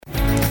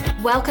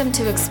Welcome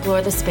to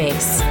Explore the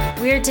Space.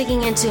 We're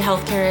digging into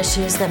healthcare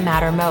issues that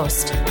matter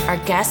most. Our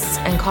guests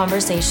and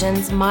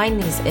conversations mine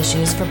these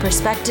issues for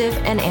perspective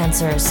and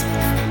answers.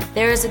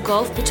 There is a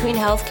gulf between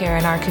healthcare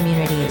and our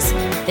communities.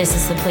 This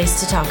is the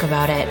place to talk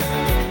about it.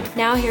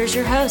 Now here's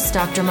your host,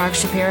 Dr. Mark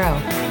Shapiro.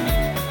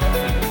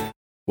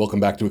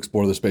 Welcome back to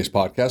Explore the Space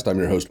podcast. I'm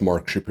your host,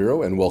 Mark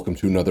Shapiro, and welcome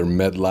to another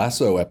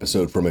MedLasso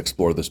episode from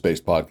Explore the Space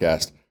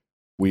podcast.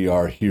 We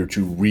are here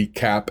to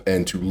recap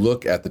and to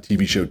look at the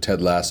TV show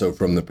Ted Lasso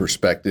from the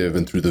perspective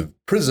and through the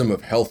prism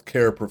of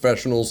healthcare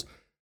professionals.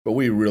 But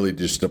we really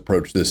just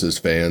approach this as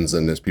fans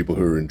and as people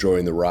who are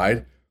enjoying the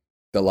ride.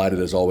 Delighted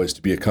as always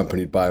to be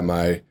accompanied by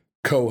my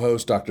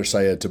co-host, Dr.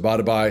 Syed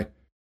Tabatabai,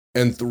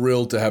 and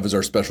thrilled to have as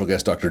our special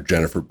guest, Dr.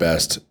 Jennifer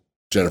Best.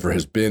 Jennifer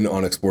has been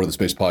on Explore the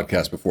Space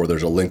podcast before.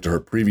 There's a link to her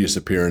previous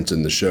appearance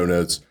in the show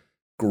notes.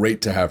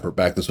 Great to have her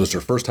back. This was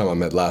her first time on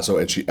MedLasso,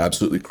 and she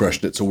absolutely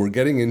crushed it. So we're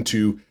getting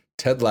into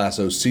Ted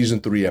Lasso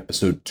Season 3,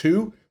 Episode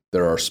 2.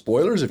 There are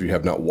spoilers. If you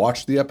have not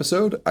watched the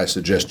episode, I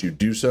suggest you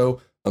do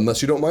so,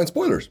 unless you don't mind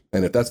spoilers.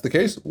 And if that's the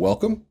case,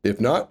 welcome. If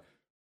not,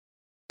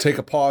 take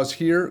a pause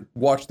here,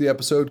 watch the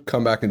episode,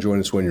 come back and join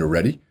us when you're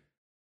ready.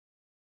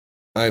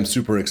 I am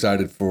super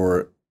excited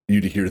for you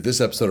to hear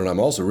this episode, and I'm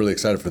also really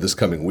excited for this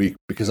coming week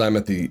because I'm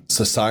at the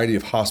Society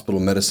of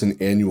Hospital Medicine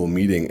annual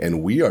meeting,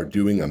 and we are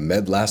doing a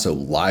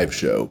MedLasso live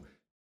show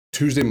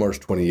Tuesday, March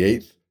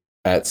 28th.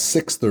 At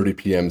 6:30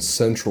 p.m.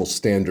 Central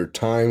Standard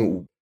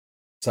Time.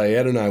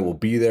 Syed and I will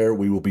be there.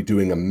 We will be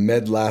doing a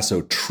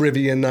MedLasso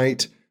trivia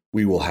night.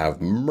 We will have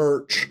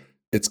merch.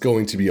 It's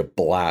going to be a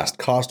blast.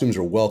 Costumes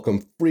are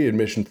welcome. Free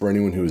admission for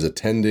anyone who is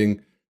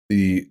attending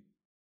the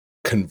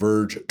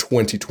Converge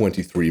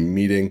 2023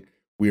 meeting.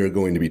 We are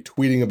going to be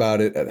tweeting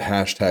about it at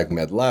hashtag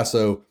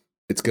MedLasso.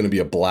 It's going to be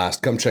a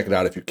blast. Come check it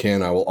out if you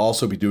can. I will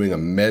also be doing a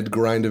Med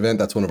Grind event.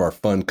 That's one of our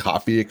fun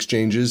coffee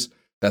exchanges.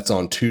 That's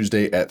on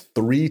Tuesday at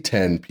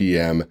 3:10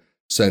 p.m.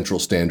 Central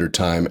Standard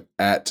Time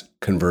at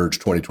Converge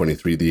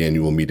 2023, the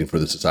annual meeting for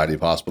the Society of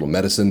Hospital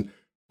Medicine.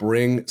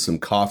 Bring some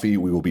coffee.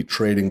 We will be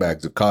trading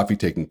bags of coffee,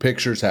 taking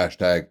pictures,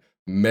 hashtag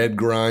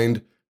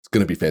MedGrind. It's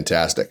going to be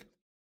fantastic.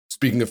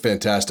 Speaking of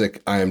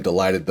fantastic, I am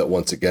delighted that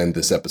once again,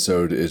 this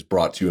episode is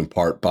brought to you in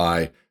part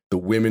by the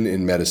Women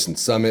in Medicine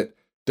Summit,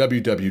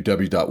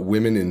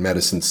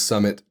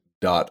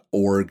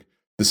 www.womeninmedicinesummit.org.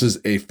 This is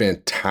a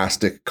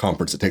fantastic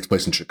conference. It takes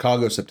place in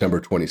Chicago, September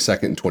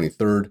 22nd and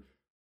 23rd.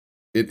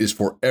 It is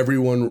for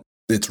everyone.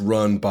 It's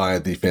run by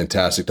the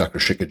fantastic Dr.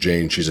 Shika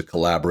Jain. She's a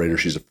collaborator.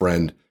 She's a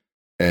friend.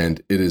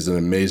 And it is an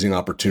amazing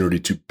opportunity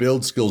to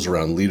build skills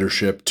around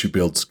leadership, to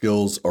build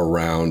skills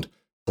around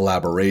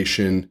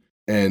collaboration,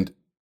 and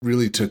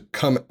really to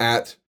come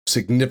at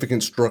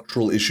significant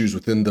structural issues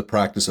within the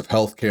practice of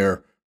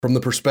healthcare from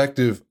the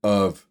perspective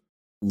of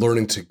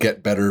learning to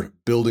get better,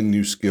 building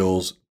new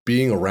skills,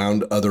 being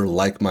around other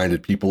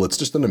like-minded people. It's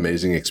just an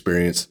amazing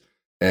experience,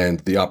 and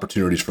the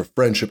opportunities for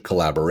friendship,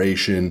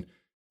 collaboration,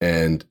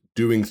 and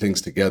doing things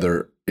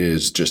together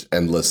is just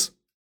endless.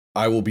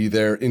 I will be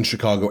there in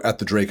Chicago at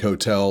the Drake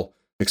Hotel.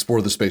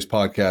 Explore the Space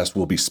podcast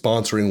will be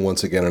sponsoring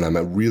once again, and I'm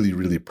really,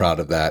 really proud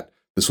of that.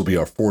 This will be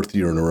our 4th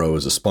year in a row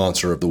as a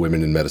sponsor of the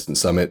Women in Medicine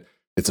Summit.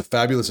 It's a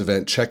fabulous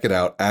event. Check it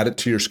out. Add it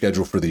to your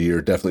schedule for the year.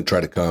 Definitely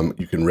try to come.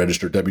 You can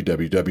register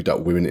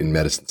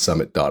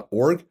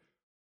www.womeninmedicinesummit.org.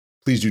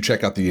 Please do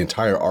check out the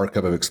entire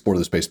archive of Explore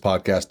the Space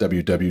podcast,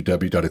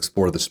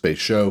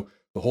 www.explorethespace.show.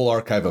 The whole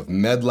archive of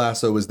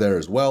MedLasso is there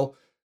as well.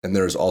 And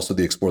there is also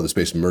the Explore the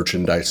Space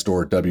merchandise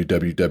store,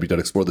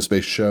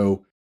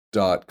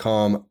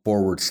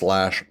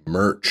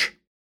 www.explorethespaceshow.com/merch.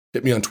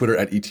 Hit me on Twitter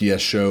at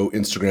ETS Show,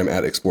 Instagram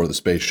at Explore the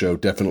Space Show.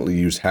 Definitely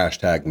use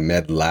hashtag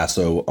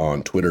MedLasso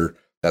on Twitter.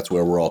 That's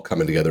where we're all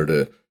coming together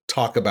to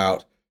talk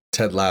about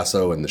Ted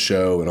Lasso and the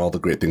show and all the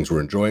great things we're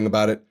enjoying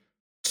about it.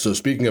 So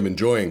speaking of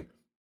enjoying,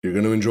 you're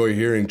going to enjoy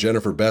hearing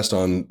Jennifer Best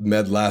on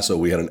MedLasso.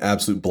 We had an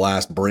absolute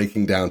blast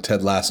breaking down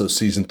Ted Lasso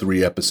Season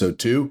 3, Episode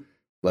 2.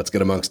 Let's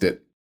get amongst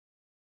it.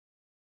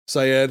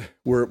 Syed,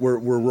 we're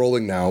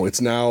rolling now.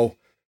 It's now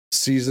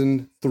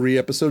Season 3,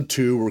 Episode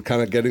 2. We're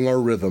kind of getting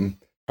our rhythm.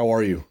 How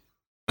are you?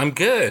 I'm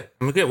good.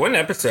 What an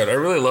episode. I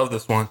really love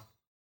this one.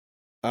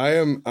 I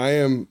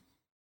am.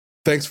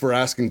 Thanks for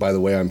asking, by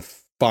the way. I'm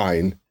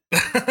fine.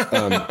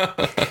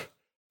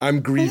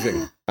 I'm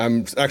grieving.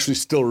 I'm actually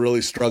still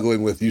really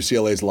struggling with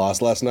UCLA's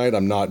loss last night.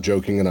 I'm not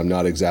joking and I'm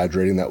not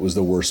exaggerating. That was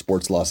the worst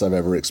sports loss I've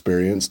ever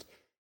experienced.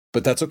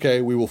 But that's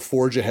okay. We will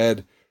forge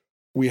ahead.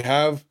 We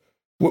have,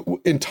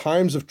 in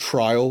times of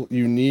trial,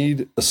 you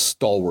need a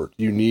stalwart.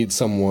 You need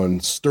someone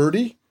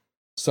sturdy,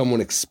 someone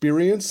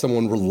experienced,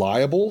 someone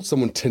reliable,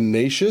 someone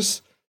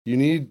tenacious. You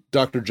need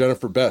Dr.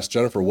 Jennifer Best.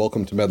 Jennifer,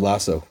 welcome to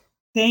MedLasso.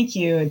 Thank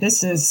you.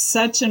 This is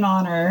such an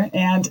honor.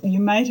 And you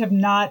might have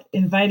not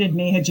invited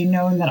me had you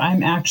known that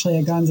I'm actually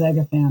a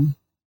Gonzaga fan.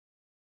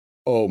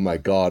 Oh my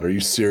God. Are you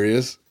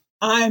serious?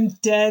 I'm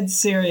dead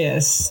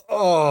serious.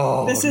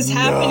 Oh, this is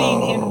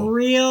happening in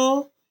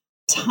real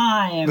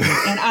time.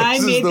 And I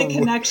made the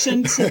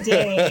connection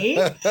today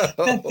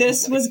that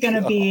this was going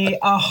to be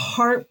a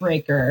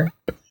heartbreaker.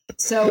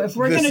 So if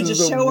we're going to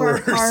just show our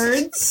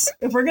cards,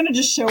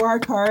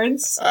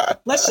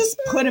 let's just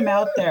put them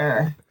out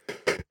there.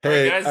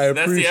 Hey, guys, I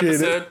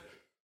appreciate it.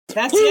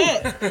 That's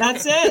it.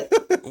 That's it.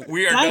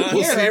 We are done done.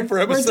 We'll see you for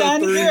episode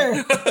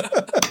 3.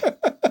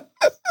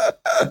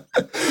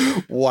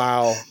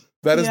 Wow.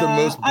 That is the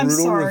most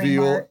brutal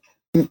reveal. Mark.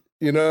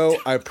 You know,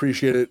 I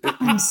appreciate it.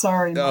 I'm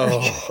sorry, Mark.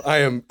 Oh, I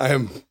am.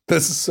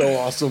 This is so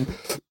awesome.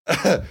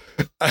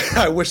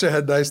 I wish I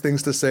had nice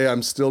things to say.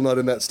 I'm still not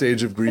in that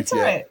stage of grief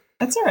yet. Right.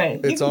 That's all right.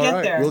 It's all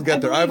right. We'll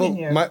get there. I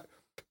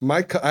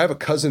have a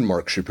cousin,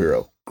 Mark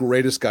Shapiro,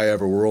 greatest guy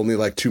ever. We're only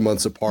like 2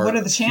 months apart. What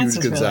are the chances?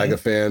 Huge Gonzaga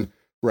fan,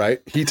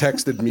 right? He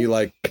texted me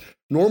like,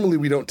 normally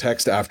we don't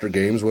text after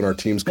games when our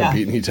teams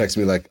compete, and he texted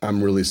me like,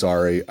 "I'm really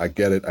sorry. I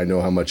get it. I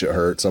know how much it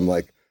hurts." I'm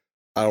like,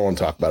 I don't want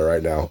to talk about it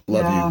right now.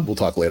 Love you. We'll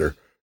talk later.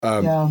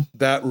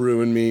 That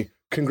ruined me.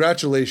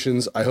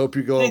 Congratulations. I hope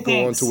you go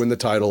on to win the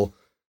title,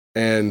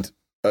 and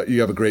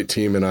you have a great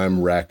team, and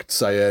I'm wrecked.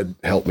 Syed,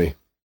 help me.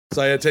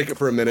 Syed, take it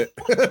for a minute.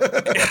 All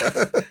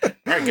right,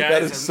 guys.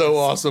 That is so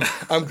awesome.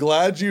 I'm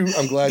glad you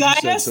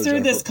guide us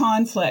through this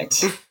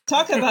conflict.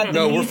 Talk about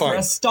the need for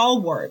a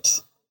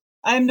stalwart.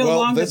 I am no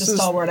longer the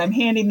stalwart. I'm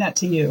handing that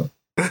to you.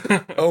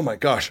 Oh my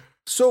gosh.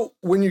 So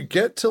when you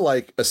get to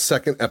like a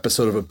second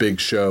episode of a big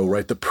show,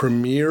 right, the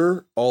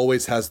premiere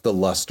always has the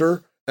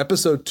luster.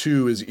 Episode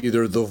 2 is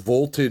either the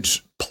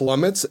voltage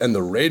plummets and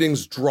the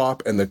ratings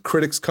drop and the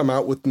critics come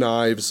out with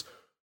knives.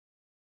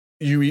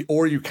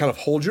 Or you kind of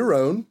hold your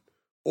own,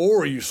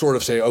 or you sort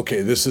of say,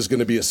 okay, this is going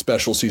to be a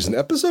special season.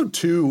 Episode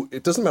 2,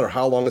 it doesn't matter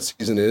how long a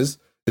season is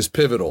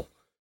pivotal.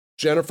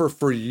 Jennifer,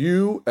 for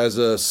you as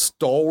a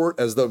stalwart,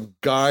 as the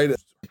guide,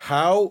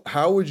 how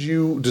would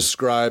you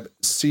describe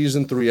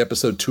season 3,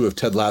 episode 2 of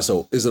Ted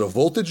Lasso? Is it a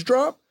voltage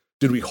drop?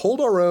 Did we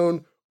hold our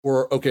own?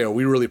 Or, okay, are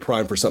we really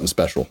primed for something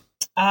special?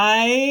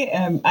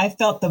 I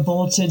felt the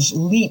voltage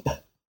leap.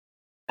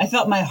 I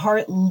felt my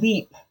heart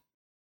leap.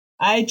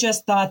 I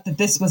just thought that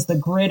this was the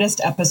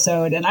greatest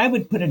episode, and I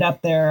would put it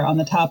up there on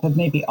the top of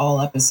maybe all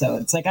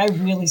episodes. Like, I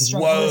really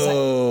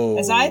struggled.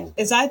 As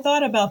I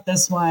thought about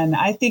this one,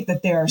 I think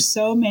that there are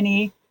so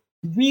many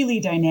really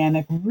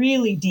dynamic,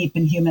 really deep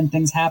and human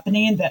things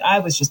happening that I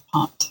was just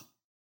pumped.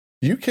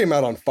 You came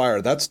out on fire.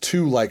 That's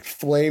 2 like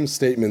flame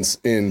statements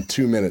in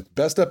 2 minutes.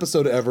 Best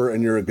episode ever,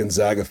 and you're a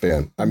Gonzaga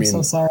fan. I mean,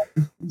 I'm so sorry.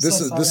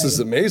 This is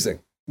amazing.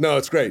 No,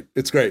 it's great.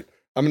 It's great.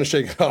 I'm gonna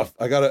shake it off.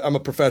 I'm a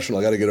professional.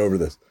 I gotta get over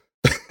this.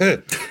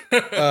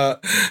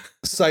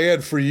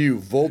 Syed, for you,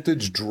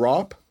 voltage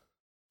drop,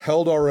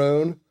 held our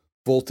own,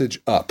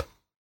 voltage up.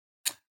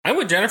 I'm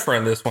with Jennifer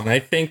on this one. I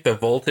think the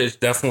voltage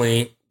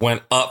definitely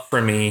went up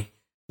for me.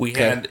 We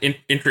had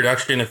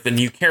introduction of the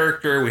new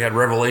character. We had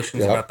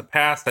revelations about the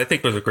past. I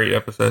think it was a great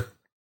episode.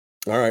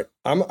 All right.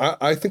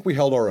 I think we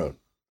held our own.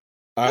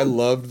 I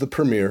loved the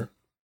premiere.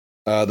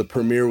 The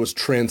premiere was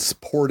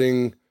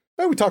transporting.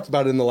 We talked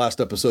about it in the last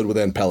episode with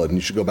Ann Pellet, and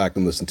you should go back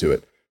and listen to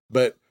it.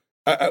 But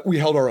we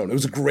held our own. It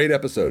was a great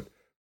episode.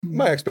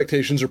 My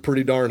expectations are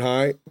pretty darn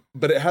high,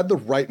 but it had the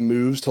right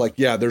moves to like,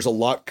 there's a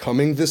lot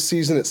coming this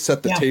season. It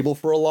set the table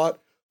for a lot.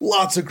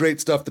 Lots of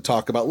great stuff to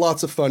talk about.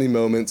 Lots of funny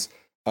moments.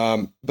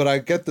 But I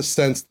get the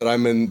sense that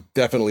I'm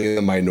definitely in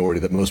the minority,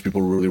 that most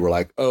people really were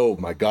like, oh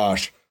my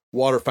gosh,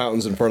 water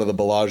fountains in front of the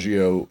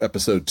Bellagio,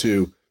 episode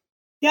 2.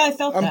 Yeah, I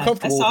felt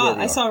that.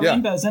 I saw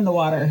rainbows in the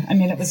water. I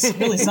mean, it was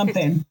really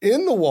something.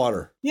 In the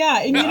water. Yeah.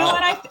 And you know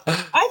what?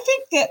 I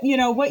think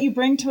that, what you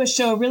bring to a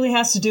show really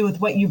has to do with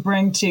what you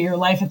bring to your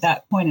life at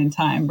that point in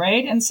time.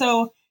 Right. And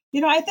so,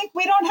 I think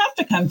we don't have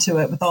to come to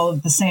it with all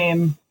of the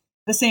same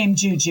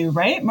juju,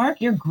 right? Mark,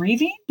 you're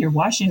grieving, you're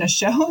watching a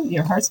show,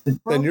 your heart's been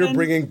broken. And you're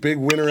bringing big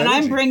winner energy.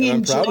 And I'm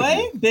bringing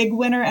joy, big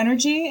winner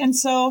energy. And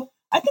so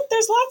I think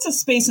there's lots of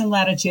space and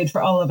latitude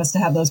for all of us to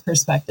have those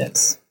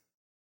perspectives.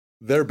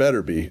 There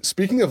better be.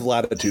 Speaking of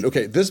latitude,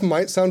 okay, this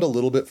might sound a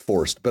little bit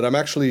forced, but I'm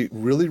actually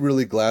really,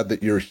 really glad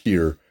that you're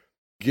here,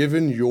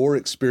 given your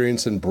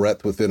experience and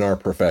breadth within our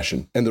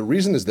profession. And the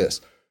reason is this.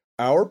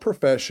 Our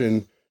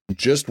profession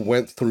just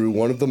went through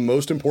one of the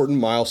most important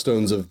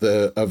milestones of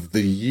the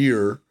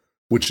year,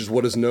 which is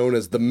what is known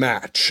as the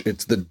match.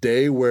 It's the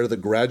day where the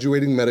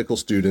graduating medical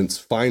students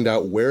find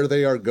out where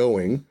they are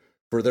going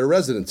for their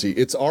residency.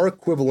 It's our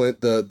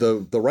equivalent,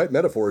 the right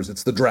metaphor is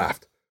it's the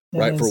draft,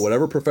 right? For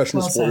whatever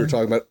professional sport you're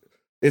talking about.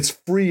 It's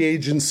free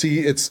agency.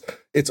 It's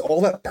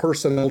all that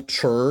personnel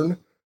churn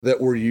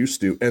that we're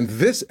used to. And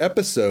this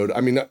episode,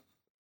 I mean,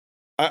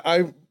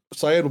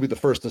 Syed will be the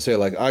first to say,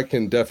 like, I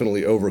can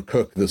definitely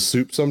overcook the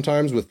soup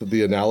sometimes with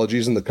the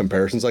analogies and the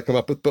comparisons I come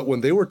up with. But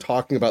when they were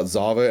talking about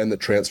Zava and the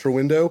transfer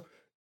window,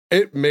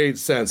 it made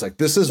sense. Like,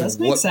 this is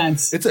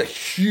sense. It's a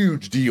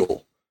huge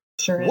deal.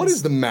 Sure is. What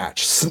is the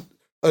match?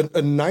 A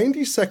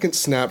 90-second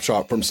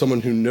snapshot from someone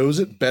who knows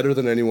it better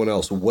than anyone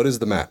else. What is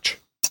the match?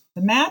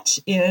 The match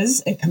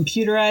is a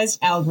computerized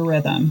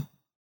algorithm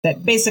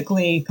that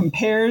basically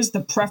compares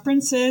the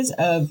preferences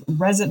of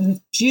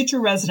future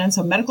residents,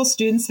 so medical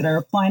students that are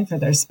applying for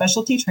their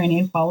specialty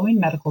training following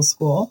medical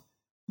school,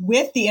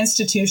 with the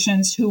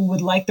institutions who would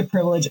like the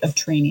privilege of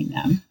training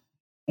them.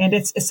 And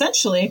it's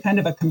essentially kind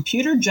of a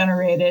computer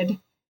generated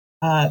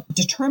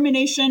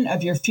determination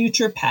of your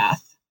future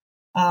path.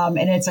 And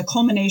it's a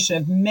culmination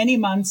of many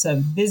months of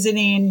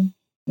visiting.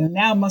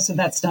 Now most of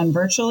that's done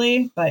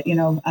virtually, but,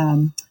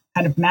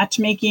 kind of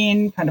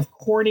matchmaking, kind of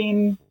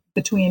courting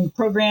between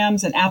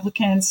programs and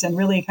applicants, and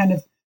really kind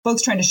of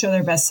folks trying to show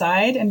their best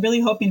side and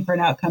really hoping for an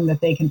outcome that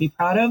they can be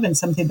proud of and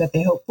something that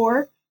they hope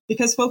for,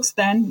 because folks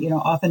then,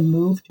 often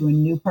move to a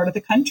new part of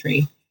the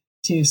country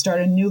to start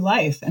a new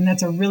life. And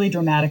that's a really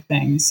dramatic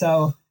thing.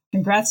 So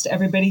congrats to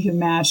everybody who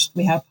matched.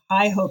 We have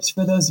high hopes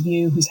for those of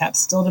you who have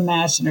still to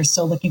match and are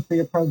still looking for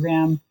your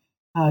program.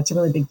 It's a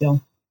really big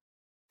deal.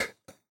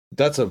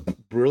 That's a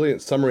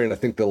brilliant summary. And I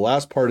think the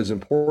last part is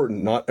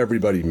important. Not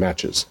everybody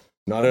matches.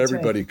 Not That's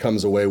everybody right.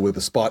 comes away with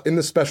a spot in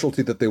the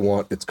specialty that they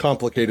want. It's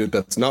complicated.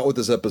 That's not what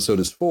this episode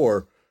is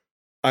for.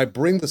 I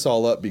bring this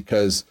all up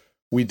because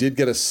we did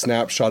get a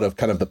snapshot of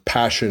kind of the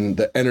passion,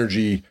 the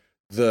energy,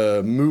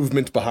 the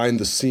movement behind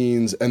the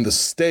scenes, and the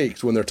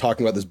stakes when they're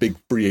talking about this big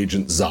free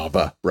agent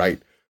Zava,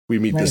 right? We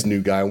meet this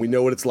new guy, and we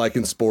know what it's like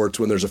in sports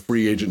when there's a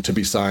free agent to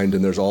be signed,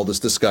 and there's all this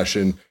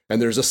discussion,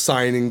 and there's a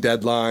signing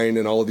deadline,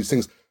 and all of these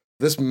things.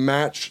 This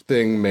match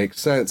thing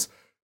makes sense.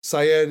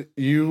 Syed,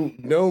 you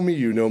know me,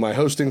 you know my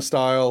hosting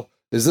style.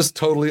 Is this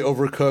totally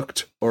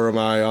overcooked, or am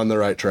I on the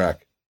right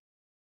track?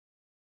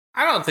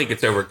 I don't think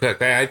it's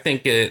overcooked. I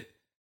think it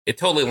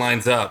totally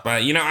lines up.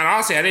 And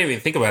honestly, I didn't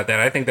even think about that.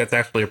 I think that's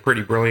actually a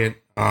pretty brilliant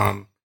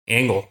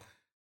angle.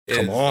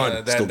 Come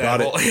on, still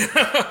got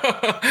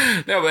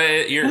it. No,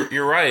 but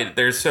you're right.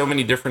 There's so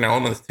many different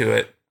elements to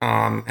it,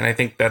 and I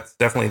think that's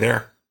definitely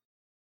there.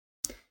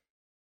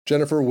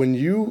 Jennifer, when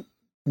you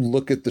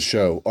look at the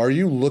show, are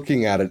you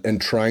looking at it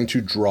and trying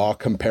to draw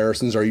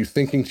comparisons? Are you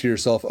thinking to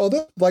yourself, oh,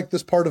 that's like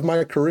this part of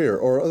my career,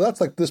 or oh, that's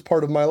like this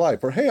part of my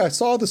life, or hey, I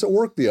saw this at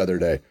work the other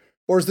day?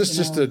 Or is this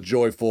just a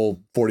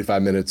joyful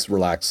 45 minutes,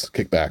 relax,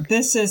 kick back?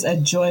 This is a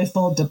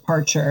joyful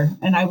departure.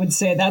 And I would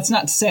say that's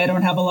not to say I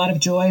don't have a lot of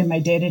joy in my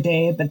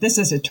day-to-day, but this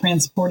is a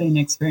transporting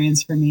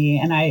experience for me.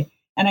 And I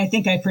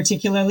think I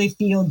particularly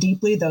feel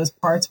deeply those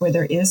parts where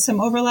there is some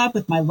overlap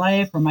with my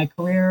life or my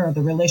career or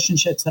the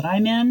relationships that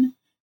I'm in.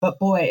 But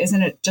boy,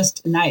 isn't it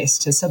just nice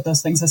to set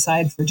those things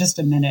aside for just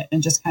a minute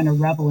and just kind of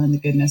revel in the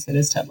goodness that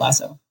is Ted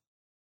Lasso.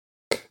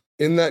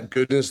 In that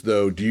goodness,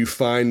 though, do you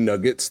find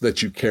nuggets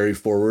that you carry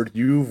forward?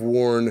 You've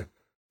worn,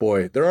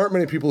 there aren't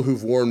many people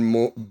who've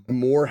worn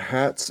more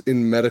hats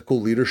in medical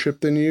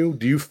leadership than you.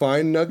 Do you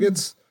find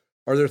nuggets?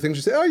 Are there things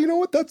you say, oh, you know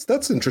what,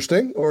 that's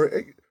interesting?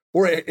 Or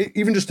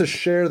even just to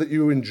share that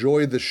you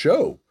enjoyed the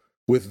show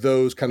with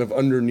those kind of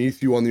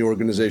underneath you on the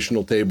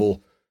organizational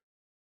table.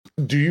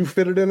 Do you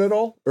fit it in at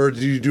all? Or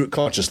do you do it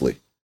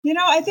consciously?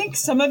 I think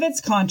some of it's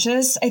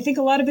conscious. I think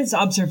a lot of it's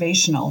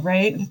observational,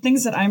 right? The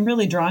things that I'm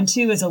really drawn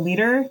to as a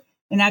leader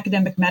in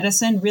academic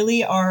medicine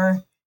really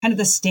are kind of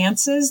the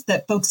stances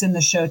that folks in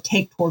the show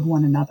take toward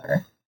one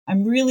another.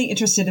 I'm really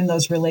interested in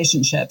those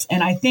relationships.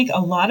 And I think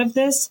a lot of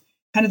this,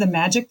 kind of the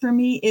magic for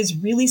me, is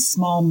really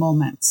small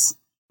moments.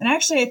 And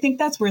actually, I think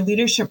that's where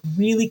leadership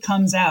really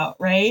comes out,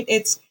 right?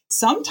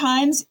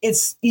 Sometimes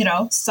it's,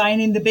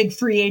 signing the big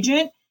free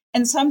agent.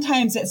 And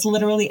sometimes it's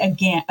literally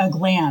a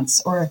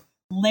glance or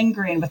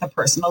lingering with a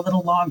person a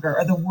little longer,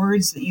 or the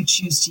words that you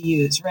choose to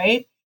use,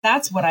 right?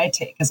 That's what I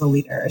take as a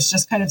leader. It's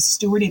just kind of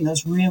stewarding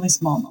those really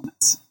small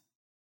moments.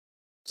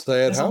 Syed,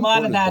 There's a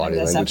lot of that in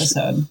this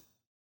episode.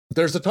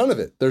 There's a ton of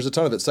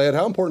it. Syed,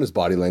 how important is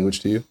body language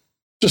to you?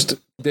 Just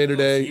day to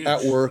day,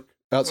 at work,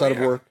 outside of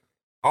work?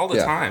 All the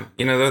time.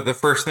 The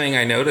first thing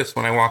I notice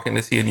when I walk in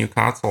to see a new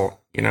consult,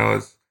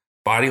 is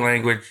body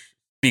language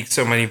speaks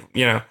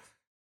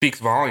speaks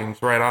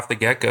volumes right off the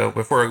get-go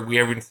before we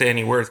ever say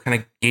any words, kind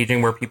of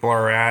gauging where people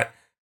are at,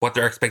 what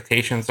their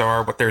expectations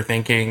are, what they're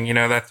thinking,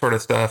 that sort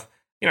of stuff.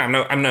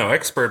 I'm no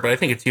expert, but I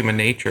think it's human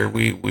nature.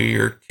 We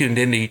are tuned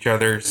into each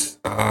other's,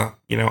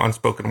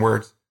 unspoken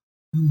words.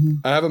 Mm-hmm.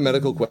 I have a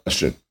medical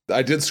question.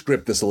 I did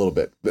script this a little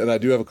bit, and I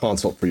do have a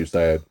consult for you,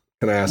 Syed.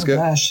 Can I ask it?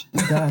 Gosh.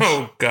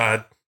 Oh,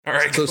 God. All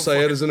right. So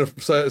Syed's an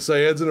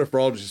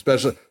nephrology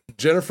specialist.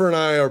 Jennifer and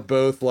I are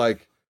both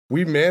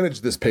we manage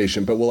this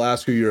patient, but we'll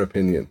ask you your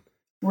opinion.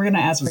 We're going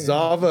to ask for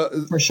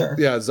Zava, for sure.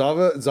 Yeah,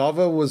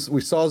 Zava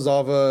we saw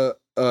Zava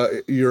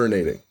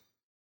urinating.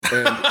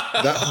 And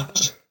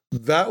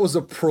that was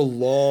a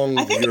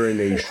prolonged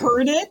urination.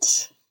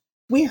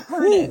 We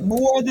heard it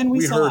more than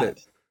we saw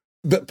it.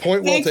 The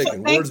point well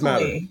taken. Words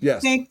matter.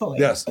 Yes. Thankfully.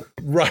 Yes.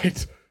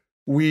 Right.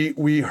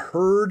 We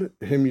heard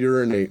him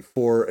urinate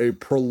for a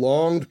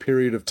prolonged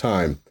period of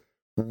time.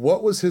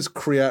 What was his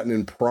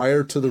creatinine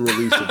prior to the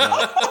release of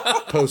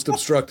that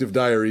post-obstructive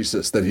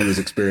diuresis that he was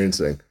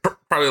experiencing?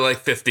 Probably like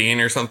 15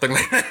 or something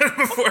like that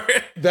before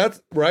it.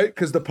 That's right,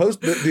 because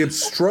the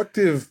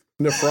obstructive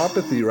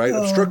nephropathy, right?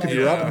 Obstructive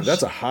uropathy,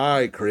 that's a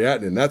high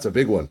creatinine. That's a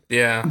big one.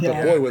 Yeah.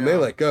 But boy, when they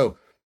let go.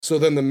 So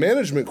then the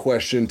management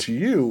question to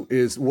you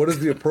is, what is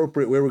the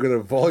appropriate way we're going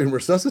to volume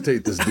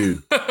resuscitate this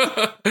dude?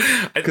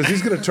 I because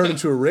he's going to turn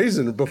into a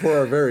raisin before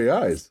our very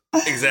eyes.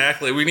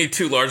 Exactly. We need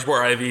 2 large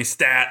bore IV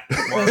stat.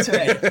 That's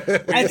right.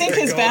 I think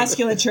his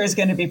vasculature is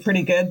going to be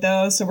pretty good,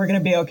 though, so we're going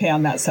to be okay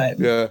on that side.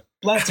 Yeah.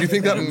 Do you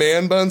think that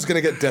man bun's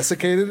going to get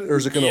desiccated, or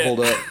is it going to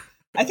hold up?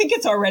 I think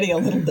it's already a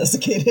little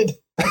desiccated.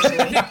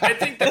 I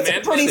think that's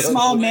a pretty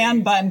small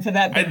man bun for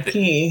that big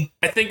pea.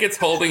 I think it's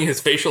holding his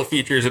facial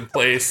features in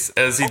place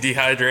as he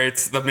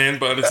dehydrates. The man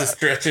bun is just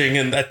stretching,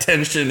 and that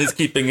tension is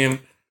keeping him.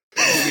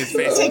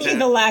 Taking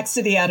the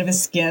laxity out of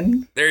his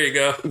skin. There you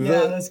go.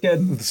 Yeah, that's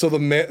good. So the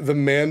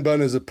man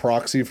bun is a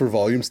proxy for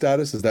volume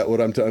status? Is that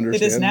what I'm to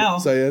understand? It is now.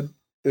 Syed?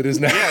 It is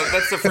now. Yeah,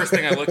 that's the first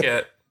thing I look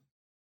at.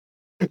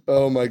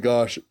 Oh my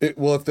gosh.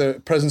 Well, if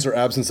the presence or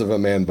absence of a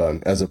man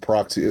bun as a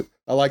proxy,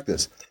 I like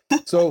this.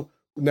 So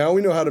now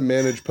we know how to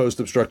manage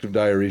post-obstructive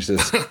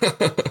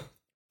diuresis.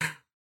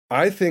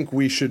 I think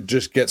we should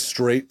just get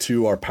straight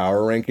to our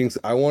power rankings.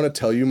 I want to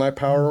tell you my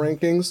power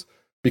rankings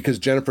because,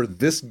 Jennifer,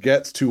 this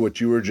gets to what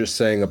you were just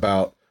saying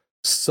about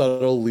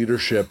subtle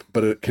leadership,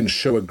 but it can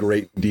show a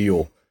great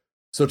deal.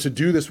 So to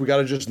do this, we got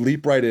to just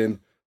leap right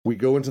in. We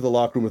go into the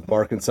locker room with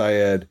Mark and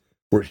Syed.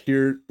 We're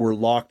here. We're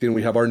locked in.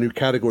 We have our new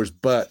categories,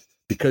 but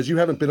because you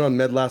haven't been on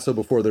MedLasso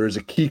before, there is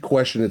a key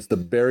question. It's the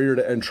barrier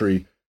to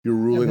entry. You're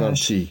ruling on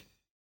T.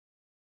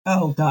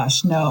 Oh,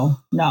 gosh. No.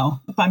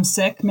 If I'm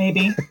sick,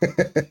 maybe.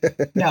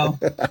 No.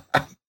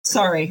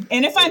 Sorry.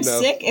 And if I'm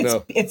sick,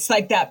 it's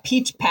like that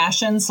Peach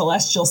Passion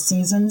Celestial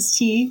Seasons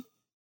tea.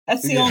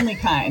 That's the only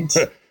kind.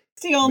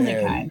 It's the only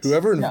kind.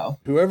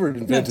 Whoever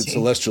invented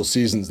Celestial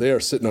Seasons, they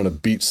are sitting on a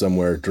beach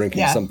somewhere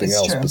drinking something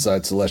else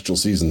besides Celestial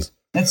Seasons.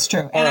 That's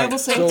true. And I will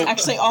say it's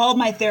actually all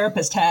my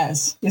therapist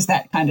has is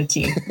that kind of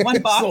tea.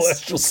 One box.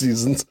 Celestial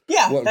Seasons.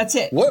 Yeah, that's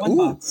it. One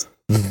box.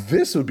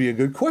 This would be a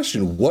good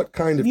question. What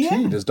kind of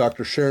tea does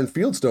Dr. Sharon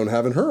Fieldstone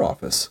have in her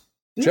office?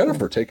 Ooh.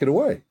 Jennifer, take it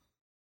away.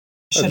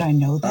 Should I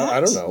know that?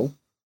 I don't know.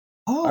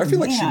 Oh, I feel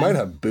like she might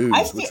have booze.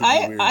 I think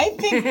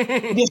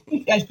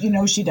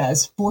she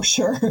does for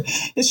sure.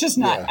 It's just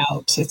not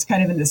out. It's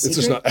kind of in the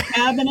secret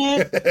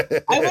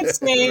cabinet. I would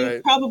say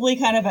probably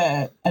kind of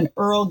an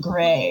Earl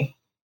Grey.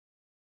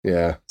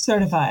 Yeah.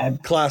 Sort of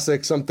vibe.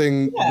 Classic,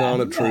 something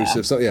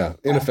non-obtrusive.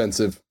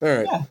 Inoffensive. All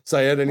right. Yeah.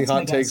 Syed, any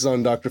hot takes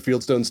on Dr.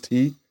 Fieldstone's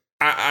tea?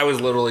 I was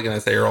literally going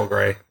to say Earl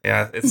Grey.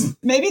 Yeah. It's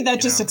maybe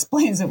that just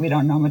explains that we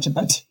don't know much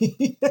about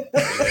tea.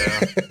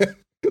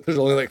 There's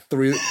only like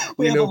 3.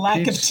 We have a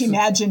lack of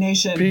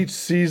imagination. Peach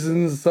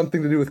Seasons,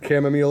 something to do with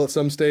chamomile at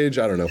some stage.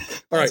 I don't know.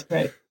 All right.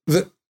 Great.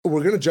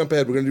 We're going to jump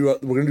ahead. We're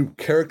going to do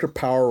character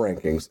power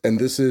rankings. And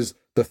this is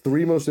the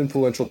 3 most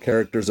influential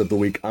characters of the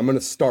week. I'm going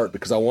to start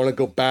because I want to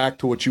go back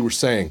to what you were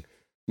saying.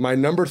 My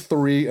number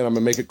 3, and I'm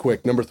going to make it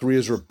quick. Number 3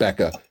 is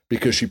Rebecca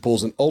because she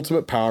pulls an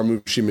ultimate power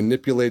move. She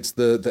manipulates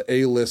the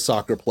A-list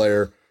soccer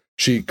player.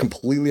 She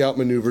completely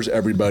outmaneuvers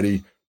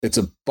everybody. It's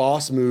a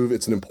boss move.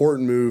 It's an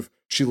important move.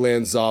 She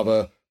lands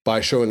Zava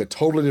by showing a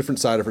totally different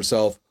side of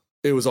herself.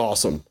 It was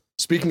awesome.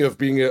 Speaking of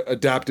being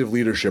adaptive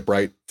leadership,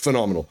 right?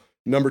 Phenomenal.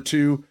 Number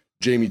 2,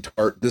 Jamie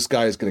Tart. This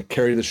guy is going to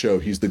carry the show.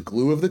 He's the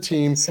glue of the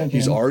team.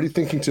 He's already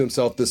thinking to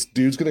himself, this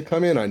dude's going to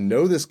come in. I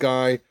know this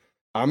guy.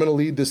 I'm going to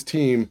lead this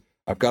team.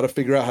 I've got to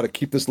figure out how to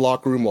keep this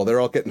locker room while they're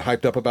all getting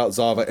hyped up about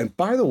Zava. And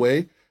by the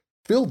way,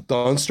 Phil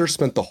Dunster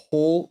spent the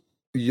whole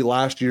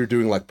last year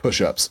doing like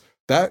push-ups.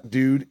 That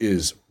dude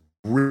is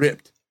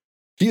ripped.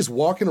 He's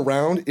walking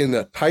around in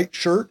a tight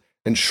shirt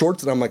and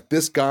shorts, and I'm like,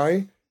 this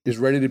guy is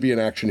ready to be an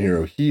action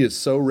hero. He is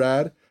so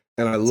rad,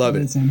 and I love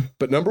it.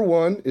 But number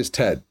 1 is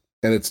Ted,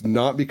 and it's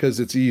not because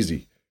it's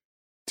easy.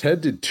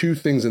 Ted did 2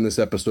 things in this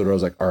episode where I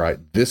was like, all right,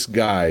 this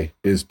guy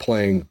is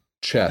playing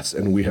chess,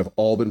 and we have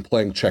all been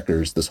playing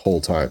checkers this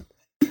whole time.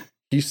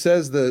 He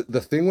says the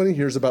thing when he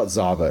hears about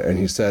Zava, and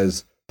he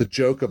says the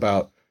joke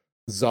about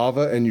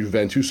Zava and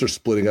Juventus are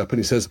splitting up, and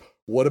he says,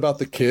 what about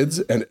the kids?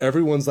 And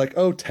everyone's like,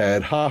 oh,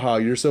 Ted, haha,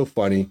 you're so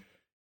funny.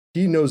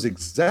 He knows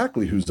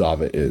exactly who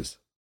Zava is.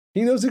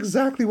 He knows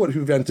exactly what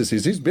Juventus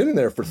is. He's been in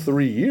there for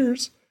 3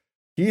 years.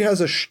 He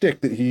has a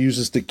shtick that he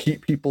uses to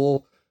keep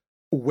people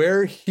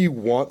where he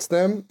wants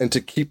them and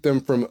to keep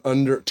them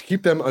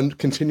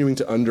continuing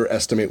to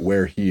underestimate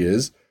where he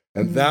is.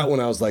 And that one,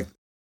 I was like,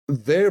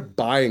 they're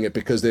buying it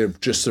because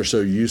they're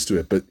so used to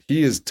it. But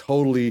he is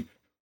totally,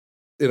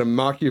 in a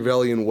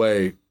Machiavellian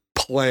way,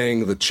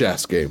 playing the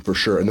chess game for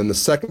sure. And then the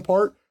second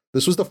part,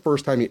 this was the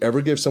first time he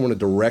ever gave someone a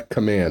direct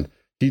command.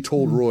 He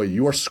told Roy,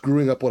 you are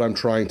screwing up what I'm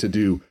trying to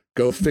do.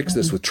 Go fix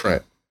this with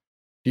Trent.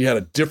 He had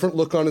a different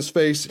look on his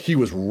face. He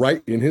was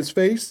right in his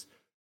face.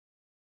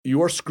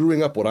 You are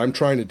screwing up what I'm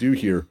trying to do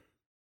here.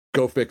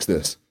 Go fix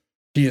this.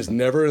 He has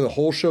never in the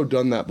whole show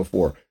done that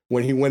before.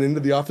 When he went into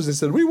the office and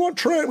said, we want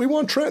Trent.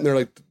 And they're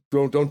like,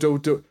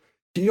 don't.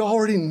 He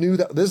already knew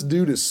that. This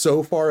dude is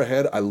so far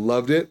ahead. I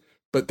loved it.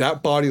 But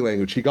that body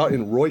language, he got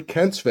in Roy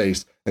Kent's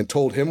face and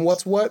told him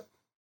what's what.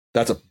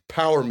 That's a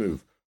power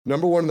move.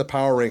 Number 1 in the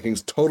power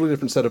rankings, totally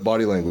different set of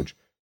body language.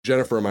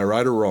 Jennifer, am I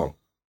right or wrong?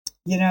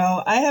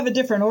 I have a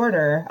different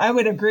order. I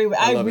would agree.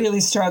 I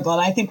really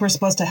struggled. I think we're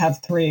supposed to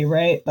have 3,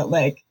 right? But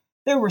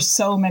there were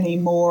so many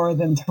more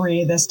than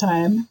 3 this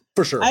time.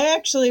 For sure. I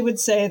actually would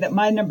say that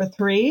my number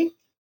 3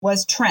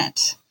 was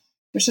Trent,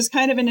 which is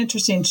kind of an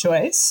interesting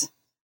choice.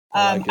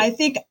 I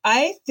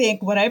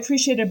think what I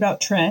appreciated about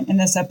Trent in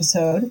this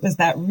episode was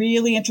that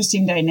really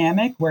interesting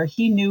dynamic where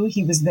he knew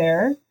he was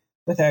there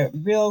with a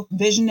real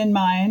vision in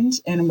mind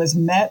and was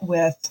met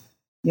with,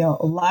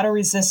 a lot of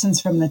resistance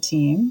from the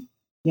team,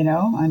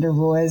 under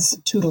Roy's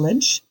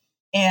tutelage.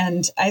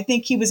 And I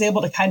think he was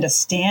able to kind of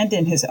stand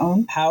in his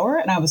own power.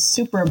 And I was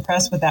super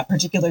impressed with that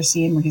particular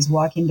scene where he's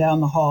walking down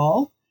the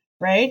hall,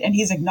 right? And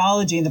he's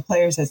acknowledging the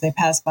players as they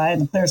pass by.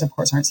 And the players, of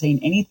course, aren't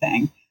saying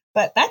anything.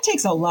 But that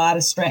takes a lot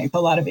of strength, a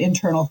lot of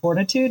internal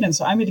fortitude. And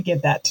so I'm going to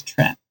give that to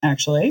Trent,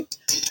 actually.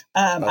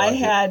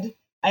 I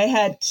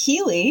had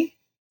Keely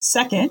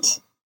second,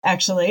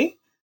 actually.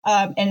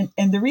 And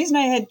the reason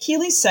I had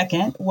Keely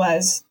second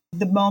was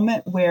the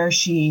moment where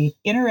she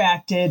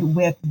interacted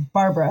with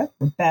Barbara,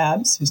 or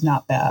Babs, who's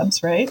not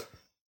Babs, right?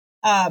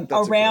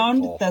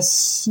 Around the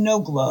snow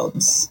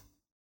globes.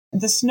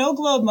 The snow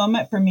globe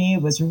moment for me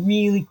was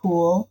really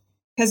cool.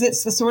 Because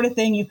it's the sort of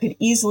thing you could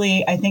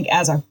easily, I think,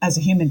 as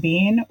a human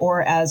being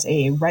or as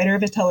a writer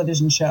of a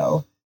television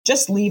show,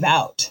 just leave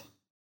out,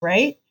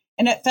 right?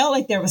 And it felt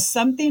like there was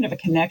something of a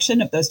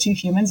connection of those two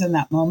humans in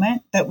that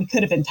moment that we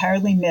could have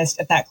entirely missed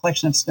if that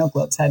collection of snow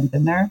globes hadn't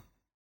been there.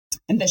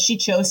 And that she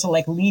chose to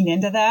lean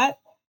into that.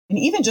 And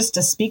even just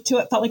to speak to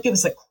it, felt like it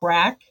was a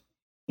crack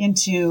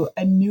into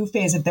a new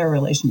phase of their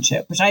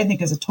relationship, which I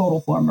think is a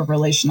total form of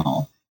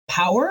relational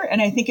power.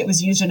 And I think it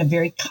was used in a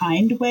very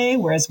kind way,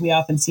 whereas we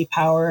often see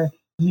power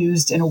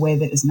used in a way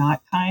that is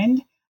not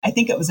kind. I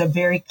think it was a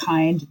very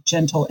kind,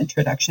 gentle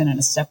introduction and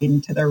a stepping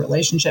into their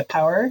relationship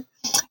power.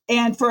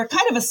 And for a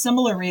kind of a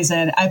similar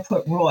reason, I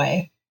put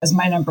Roy as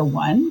my number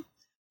 1.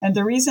 And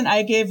the reason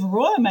I gave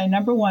Roy my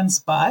number 1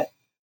 spot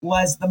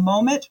was the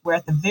moment where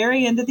at the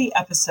very end of the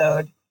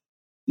episode,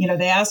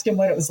 they asked him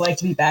what it was like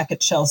to be back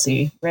at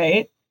Chelsea,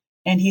 right?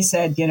 And he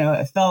said,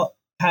 it felt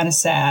kind of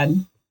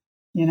sad,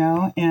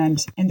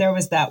 and there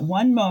was that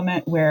one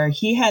moment where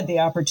he had the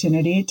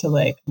opportunity to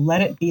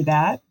let it be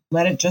that,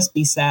 let it just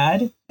be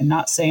sad and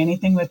not say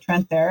anything with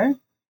Trent there.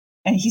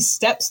 And he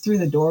steps through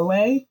the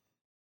doorway.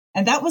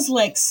 And that was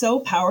so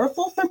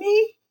powerful for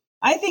me.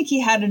 I think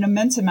he had an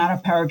immense amount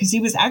of power because he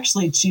was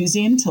actually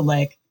choosing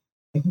to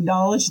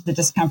acknowledge the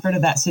discomfort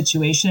of that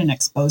situation and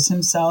expose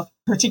himself,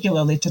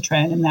 particularly to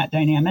Trent in that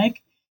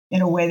dynamic,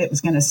 in a way that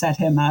was going to set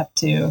him up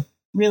to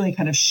really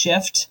kind of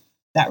shift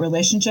that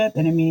relationship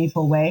in a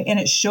meaningful way. And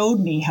it showed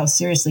me how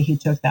seriously he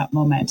took that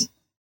moment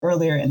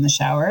earlier in the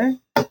shower,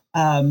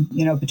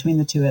 between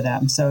the two of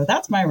them. So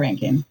that's my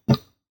ranking.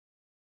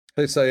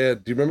 Hey,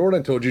 Syed, do you remember when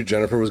I told you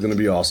Jennifer was going to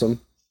be awesome?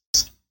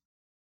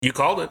 You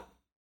called it.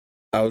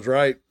 I was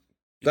right.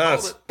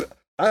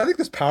 I think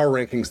this power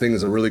rankings thing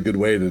is a really good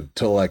way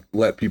to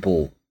let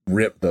people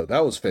rip, though.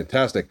 That was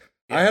fantastic.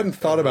 Yeah, I hadn't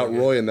thought about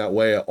Roy in that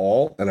way at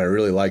all, and I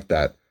really like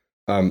that.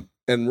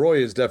 And Roy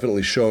is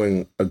definitely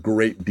showing a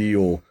great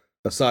deal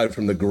aside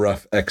from the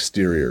gruff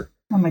exterior.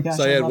 Oh my gosh.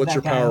 Syed, what's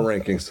your power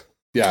rankings?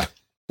 Yeah.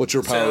 What's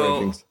your power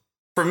rankings?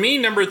 For me,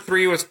 number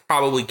 3 was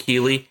probably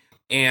Keely.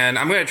 And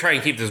I'm going to try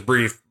and keep this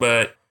brief,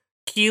 but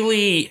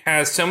Keely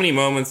has so many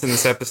moments in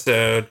this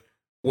episode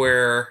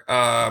where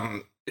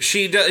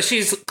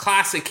she's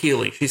classic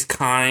Keely. She's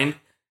kind.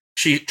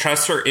 She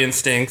trusts her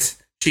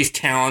instincts. She's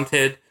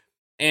talented.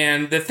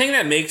 And the thing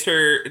that makes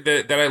her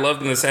that I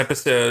loved in this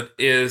episode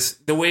is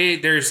the way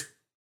there's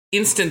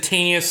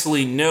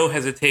instantaneously no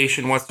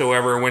hesitation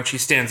whatsoever when she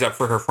stands up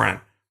for her friend.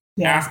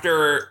 Yeah.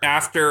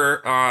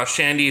 After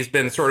Shandy's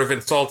been sort of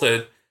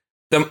insulted,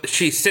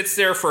 she sits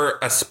there for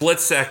a split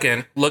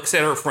second, looks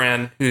at her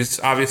friend who's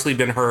obviously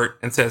been hurt,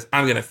 and says,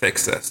 "I'm going to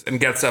fix this," and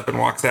gets up and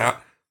walks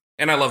out.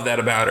 And I love that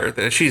about her.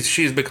 That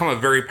she's become a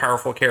very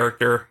powerful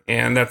character,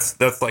 and that's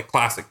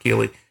classic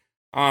Keely.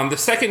 The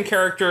second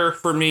character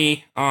for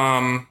me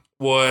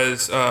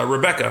was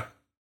Rebecca.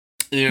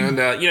 And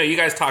you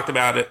guys talked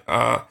about it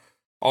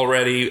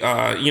already.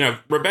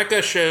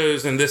 Rebecca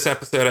shows in this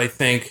episode, I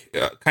think,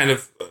 kind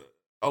of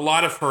a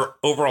lot of her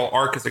overall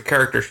arc as a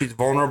character. She's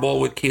vulnerable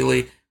with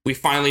Keely. We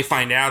finally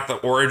find out the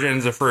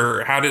origins of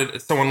her. How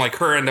did someone like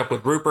her end up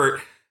with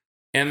Rupert?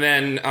 And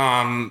then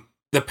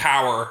the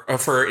power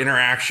of her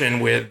interaction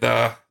with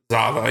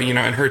Zava,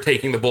 and her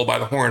taking the bull by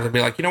the horns and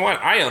be like, you know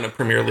what? I own a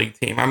Premier League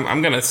team.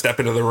 I'm going to step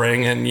into the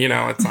ring, and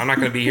I'm not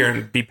going to be here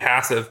and be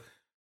passive.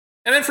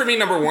 And then for me,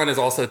 number 1 is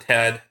also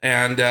Ted,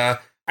 and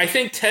I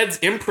think Ted's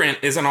imprint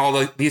is on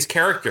all these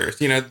characters.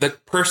 The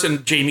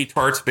person Jamie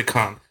Tartt's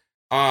become,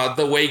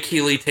 the way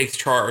Keely takes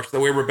charge, the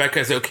way Rebecca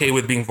is okay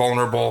with being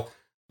vulnerable,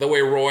 the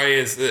way Roy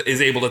is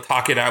able to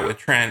talk it out with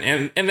Trent,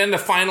 and then the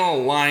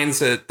final lines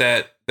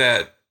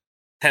that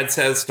Ted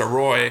says to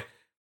Roy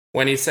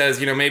when he says,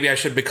 maybe I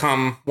should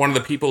become one of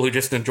the people who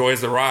just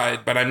enjoys the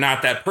ride, but I'm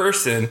not that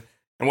person.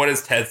 And what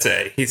does Ted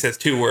say? He says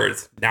 2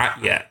 words: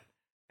 not yet.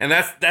 And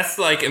that's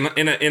like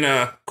in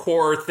a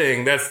core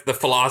thing. That's the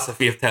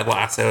philosophy of Ted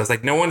Lasso. It's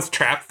like no one's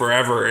trapped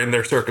forever in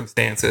their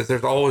circumstances.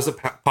 There's always a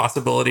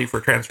possibility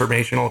for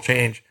transformational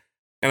change,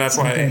 and that's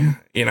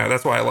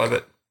why I love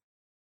it.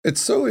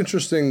 It's so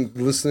interesting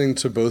listening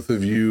to both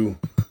of you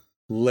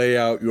lay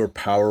out your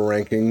power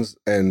rankings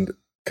and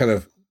kind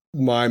of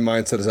my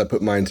mindset as I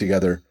put mine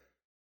together.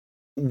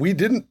 We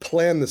didn't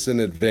plan this in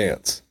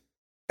advance.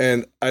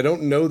 And I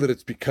don't know that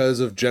it's because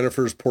of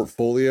Jennifer's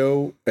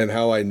portfolio and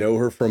how I know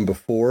her from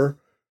before,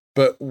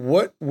 but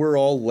what we're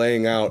all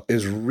laying out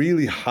is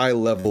really high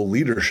level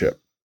leadership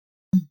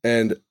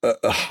and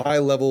a high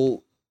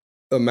level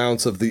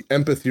amounts of the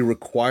empathy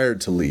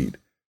required to lead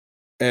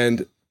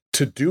and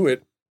to do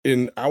it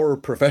in our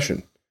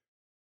profession.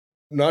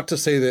 Not to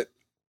say that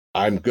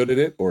I'm good at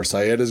it or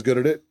Syed is good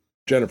at it.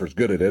 Jennifer's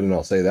good at it, and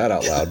I'll say that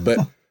out loud. But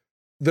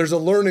there's a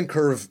learning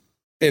curve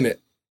in it.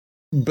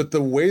 But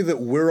the way that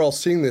we're all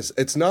seeing this,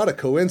 it's not a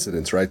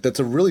coincidence, right? That's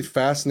a really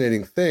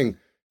fascinating thing.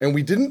 And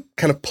we didn't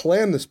kind of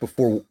plan this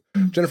before.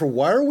 Jennifer,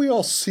 why are we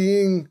all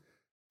seeing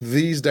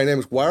these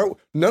dynamics?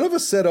 None of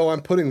us said, oh,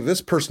 I'm putting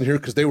this person here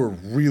because they were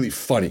really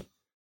funny.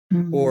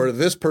 Mm-hmm. Or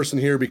this person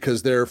here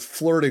because they're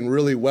flirting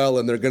really well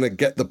and they're going to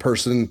get the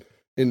person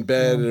in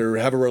bed or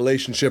have a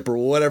relationship or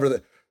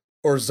whatever.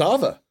 Or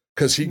Zava,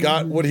 because he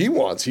got what he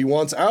wants. He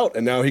wants out,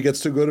 and now he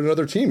gets to go to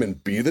another team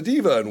and be the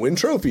diva and win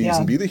trophies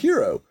and be the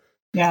hero.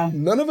 Yeah.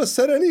 None of us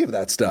said any of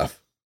that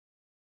stuff.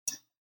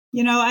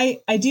 You know,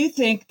 I do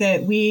think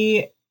that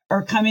we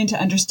are coming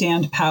to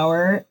understand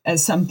power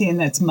as something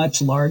that's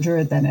much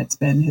larger than it's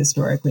been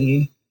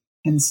historically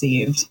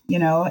conceived, you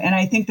know, and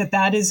I think that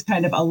that is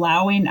kind of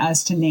allowing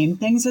us to name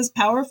things as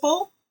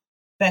powerful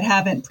that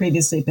haven't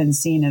previously been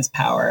seen as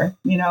power.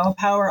 You know,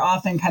 power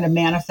often kind of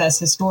manifests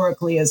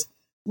historically as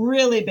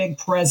really big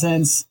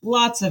presence,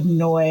 lots of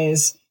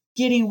noise,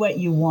 getting what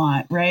you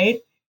want,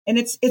 right? And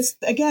it's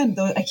again,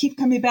 I keep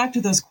coming back to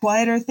those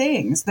quieter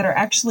things that are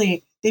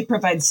actually, they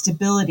provide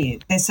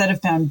stability, they set a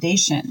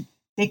foundation,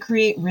 they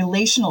create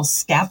relational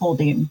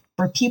scaffolding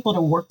for people to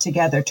work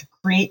together to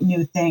create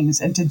new things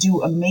and to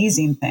do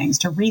amazing things,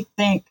 to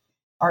rethink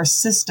our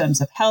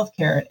systems of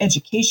healthcare,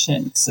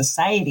 education,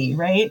 society,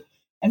 right?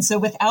 And so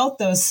without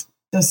those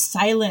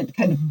silent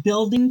kind of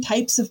building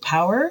types of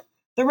power,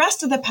 the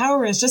rest of the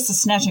power is just a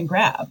snatch and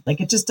grab.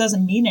 Like, it just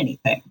doesn't mean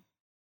anything.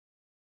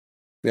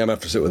 Yeah, I'm going to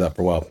have to sit with that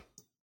for a while.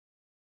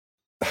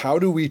 How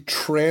do we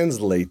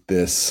translate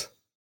this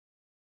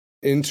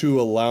into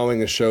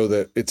allowing a show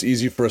that it's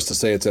easy for us to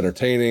say it's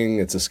entertaining,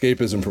 it's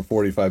escapism for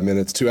 45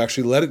 minutes, to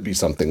actually let it be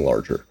something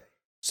larger?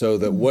 So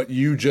that what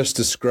you just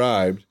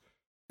described,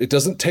 it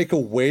doesn't take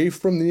away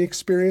from the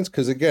experience,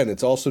 because again,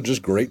 it's also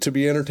just great to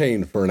be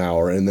entertained for an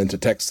hour and then to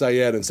text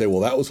Syed and say, well,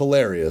 that was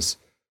hilarious.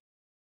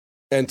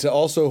 And to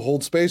also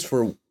hold space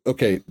for,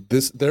 okay,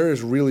 there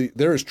is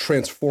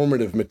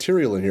transformative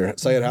material in here.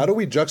 Syed, how do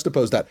we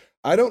juxtapose that?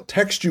 I don't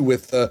text you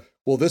with,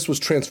 well, this was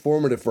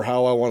transformative for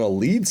how I want to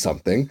lead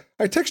something.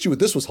 I text you with,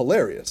 this was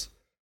hilarious.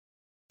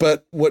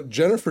 But what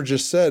Jennifer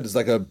just said is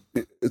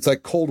it's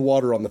like cold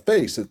water on the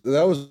face.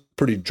 That was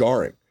pretty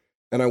jarring.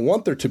 And I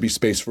want there to be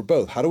space for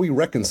both. How do we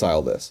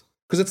reconcile this?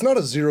 Because it's not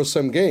a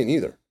zero-sum game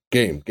either.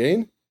 Gain,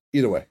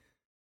 either way.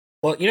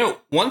 Well, you know,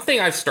 one thing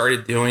I've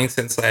started doing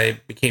since I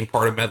became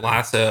part of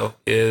MedLasso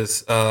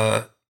is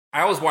I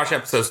always watch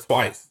episodes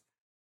twice.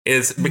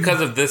 Is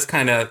because of this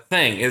kind of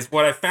thing. Is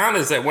what I found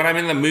is that when I'm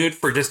in the mood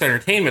for just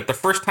entertainment, the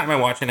first time I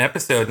watch an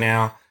episode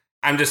now,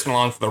 I'm just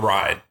along for the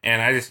ride.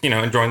 And I just,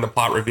 enjoying the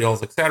plot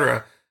reveals,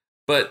 etc.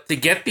 But to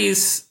get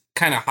these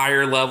kind of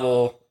higher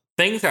level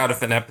things out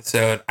of an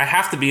episode, I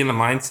have to be in the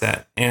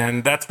mindset.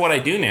 And that's what I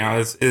do now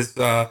is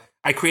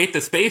I create the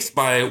space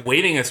by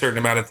waiting a certain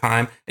amount of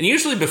time. And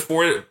usually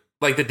before,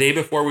 like the day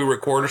before we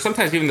record, or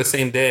sometimes even the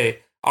same day,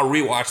 I'll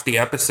rewatch the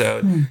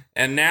episode.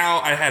 And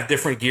now I have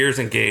different gears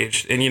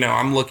engaged. And,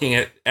 I'm looking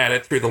at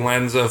it through the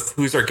lens of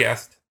who's our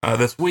guest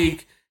this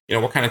week.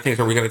 What kind of things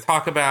are we going to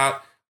talk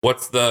about?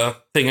 What's the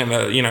thing in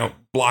the,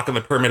 block in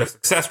the pyramid of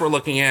success we're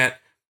looking at?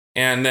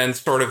 And then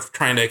sort of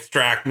trying to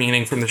extract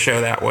meaning from the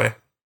show that way.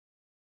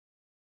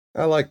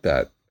 I like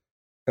that.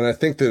 And I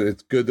think that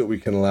it's good that we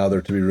can allow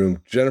there to be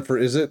room. Jennifer,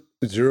 is it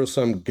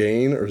zero-sum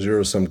gain or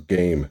zero-sum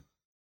game?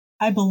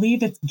 I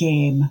believe it's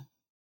game.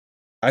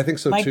 I think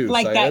so too.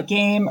 Like that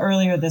game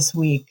earlier this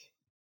week.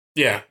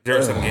 Yeah,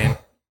 zero-sum game.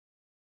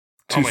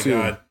 Oh my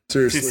God.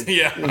 Seriously.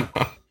 Yeah.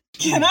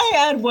 Can I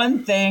add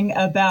one thing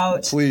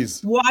about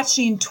Please.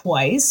 Watching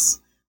twice?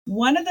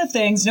 One of the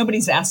things,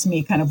 nobody's asked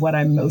me kind of what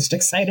I'm most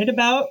excited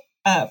about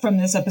from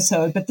this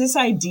episode, but this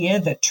idea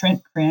that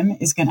Trent Crimm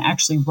is going to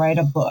actually write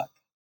a book.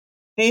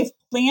 They've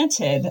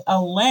planted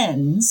a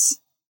lens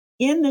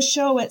in the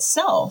show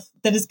itself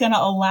that is going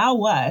to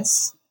allow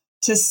us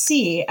to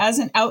see, as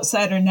an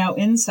outsider, now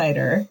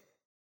insider,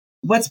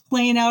 what's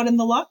playing out in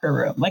the locker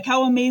room. Like,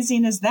 how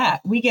amazing is that?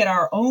 We get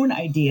our own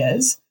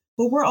ideas,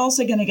 but we're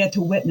also going to get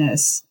to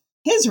witness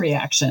his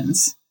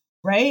reactions,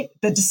 right?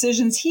 The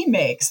decisions he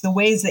makes, the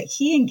ways that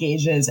he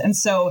engages. And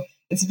so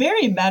it's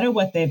very meta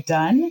what they've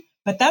done,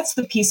 but that's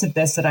the piece of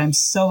this that I'm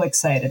so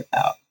excited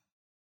about.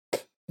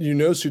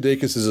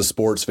 Sudeikis is a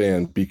sports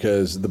fan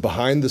because the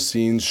behind the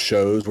scenes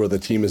shows where the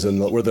team is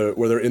where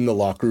they're in the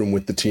locker room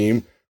with the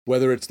team,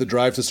 whether it's the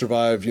Drive to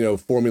Survive,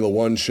 Formula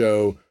One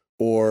show,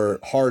 or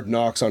Hard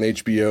Knocks on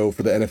HBO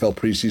for the NFL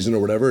preseason or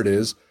whatever it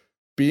is,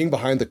 being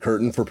behind the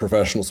curtain for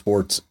professional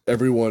sports,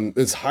 everyone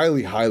is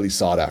highly, highly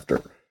sought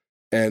after.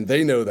 And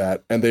they know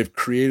that, and they've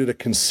created a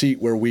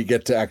conceit where we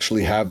get to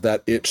actually have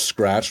that itch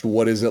scratched.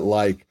 What is it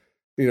like,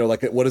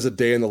 like what is a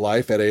day in the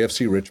life at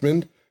AFC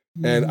Richmond?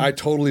 Mm-hmm. And I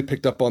totally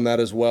picked up on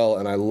that as well.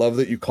 And I love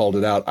that you called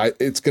it out.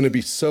 It's going to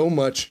be so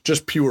much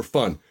just pure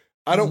fun.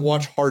 I don't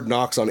watch Hard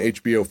Knocks on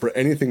HBO for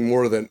anything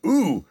more than,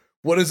 ooh,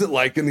 what is it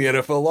like in the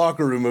NFL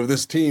locker room of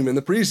this team in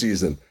the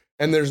preseason?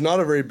 And there's not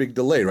a very big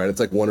delay, right? It's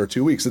like 1 or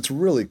 2 weeks. It's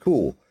really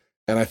cool.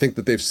 And I think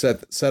that they've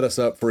set us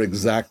up for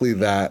exactly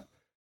that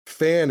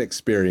fan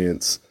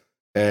experience.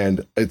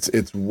 And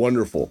it's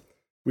wonderful.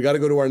 We got to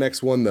go to our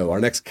next one, though.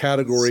 Our next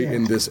category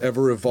in this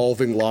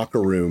ever-evolving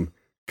locker room,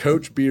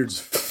 Coach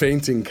Beard's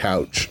fainting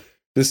couch.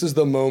 This is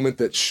the moment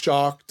that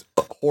shocked,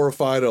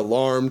 horrified,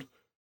 alarmed.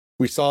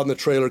 We saw in the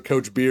trailer,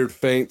 Coach Beard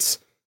faints.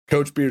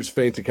 Coach Beard's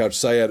fainting couch.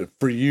 Syed,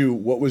 for you,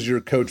 what was your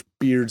Coach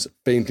Beard's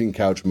fainting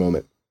couch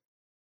moment?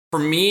 For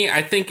me,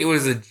 I think it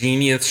was a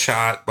genius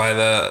shot by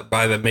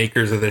the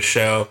makers of the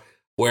show,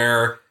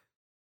 where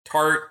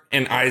Tart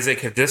and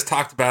Isaac have just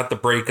talked about the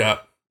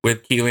breakup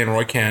with Keely and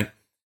Roy Kent,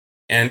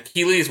 and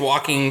Keely's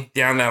walking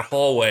down that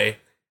hallway.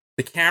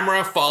 The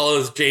camera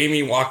follows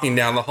Jamie walking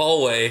down the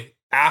hallway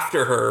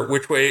after her,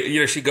 which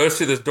way, she goes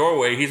through this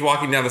doorway. He's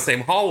walking down the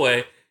same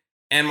hallway,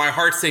 and my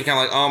heart's thinking,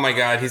 like, oh my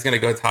God, he's going to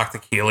go talk to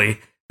Keely.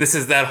 This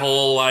is that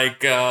whole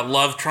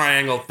love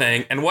triangle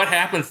thing. And what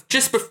happens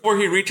just before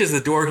he reaches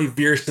the door, he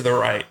veers to the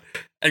right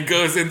and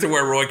goes into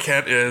where Roy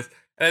Kent is.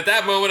 And at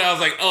that moment, I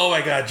was like, oh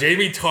my God,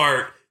 Jamie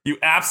Tart, you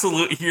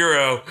absolute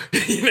hero.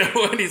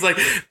 And he's like,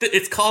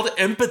 it's called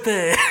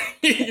empathy.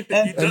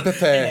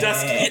 Empathy,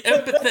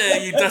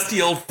 you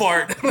dusty old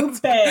fart. I'm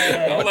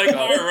like,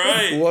 all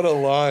right. What a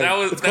line. That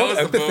was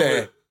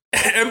empathy.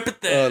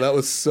 Empathy. Oh, that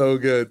was so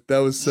good. That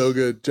was so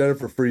good.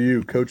 Jennifer, for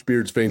you, Coach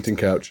Beard's fainting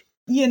couch.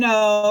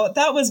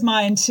 That was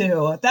mine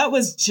too. That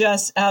was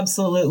just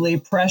absolutely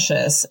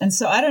precious. And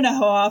so I don't know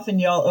how often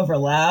y'all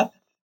overlap,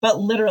 but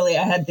literally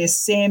I had this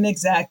same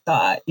exact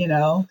thought,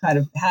 kind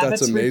of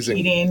habits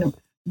repeating,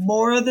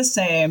 more of the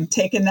same,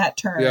 taking that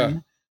turn. Yeah.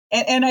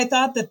 And I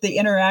thought that the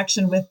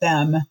interaction with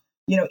them,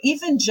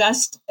 even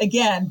just,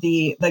 again,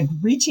 the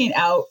reaching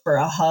out for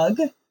a hug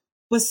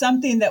was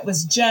something that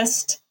was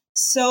just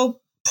so,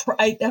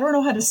 I don't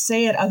know how to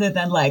say it other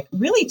than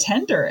really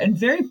tender and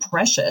very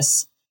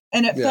precious.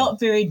 And it felt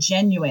very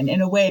genuine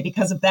in a way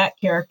because of that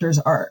character's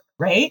arc,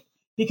 right?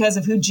 Because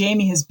of who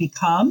Jamie has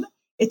become.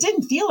 It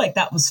didn't feel like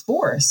that was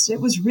forced. It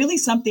was really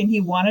something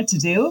he wanted to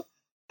do.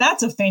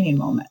 That's a fainting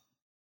moment.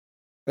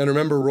 And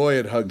remember, Roy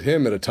had hugged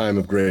him at a time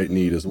of great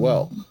need as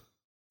well. Mm-hmm.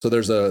 So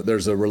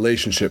there's a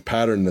relationship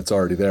pattern that's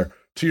already there.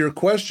 To your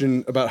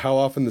question about how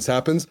often this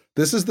happens,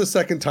 this is the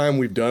second time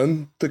we've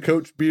done the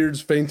Coach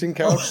Beard's fainting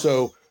couch.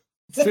 So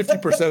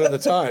 50% of the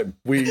time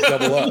we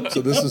double up.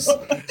 So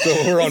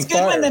we're on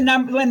fire.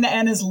 When the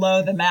N is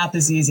low, the math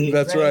is easy.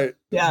 That's right.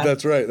 Yeah.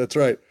 That's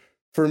right.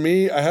 For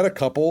me, I had a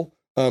couple,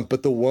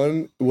 but the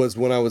one was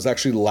when I was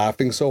actually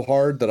laughing so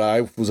hard that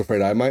I was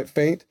afraid I might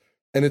faint.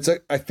 And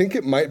I think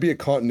it might be a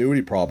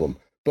continuity problem.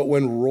 But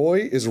when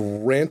Roy is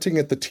ranting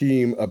at the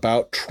team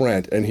about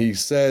Trent and he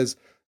says,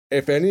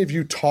 if any of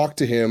you talk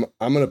to him,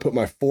 I'm going to put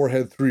my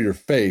forehead through your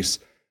face.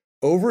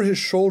 Over his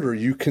shoulder,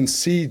 you can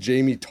see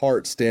Jamie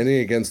Tart standing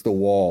against the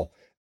wall.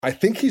 I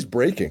think he's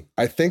breaking.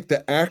 I think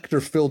the actor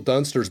Phil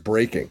Dunster's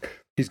breaking.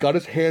 He's got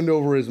his hand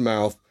over his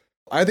mouth.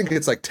 I think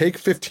it's like take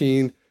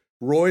 15.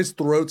 Roy's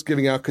throat's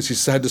giving out because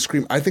he's had to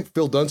scream. I think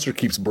Phil Dunster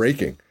keeps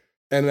breaking.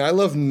 And I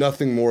love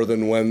nothing more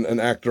than when an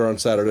actor on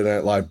Saturday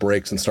Night Live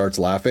breaks and starts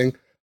laughing.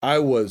 I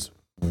was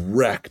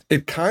wrecked.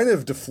 It kind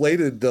of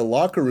deflated the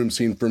locker room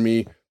scene for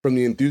me from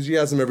the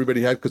enthusiasm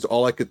everybody had because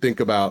all I could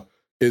think about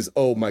is,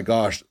 oh my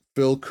gosh,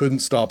 Phil couldn't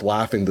stop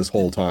laughing this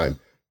whole time.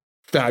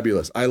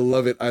 Fabulous. I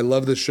love it. I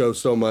love this show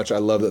so much. I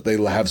love that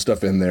they have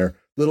stuff in there.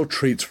 Little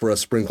treats for us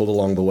sprinkled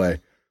along the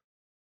way.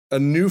 A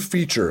new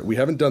feature. We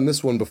haven't done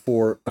this one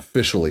before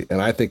officially,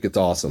 and I think it's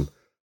awesome.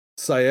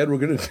 Syed, we're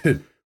going to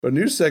do a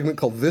new segment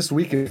called This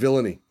Week in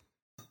Villainy.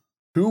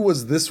 Who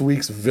was this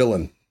week's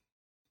villain?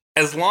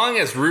 As long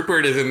as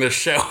Rupert is in this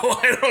show,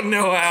 I don't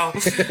know how.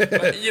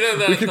 But,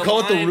 we could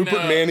call it the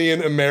Rupert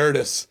Mannion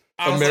Emeritus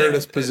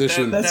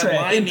position. That's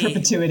right, in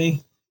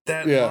perpetuity.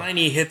 That line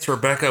he hits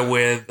Rebecca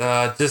with,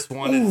 just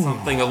wanted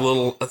something a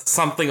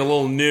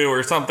little new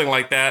or something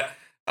like that.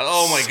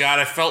 Oh my God,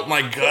 I felt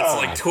my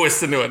guts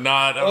twist into a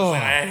knot. I was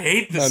like, I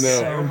hate this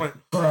so much.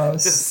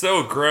 Gross. It's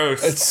so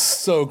gross. It's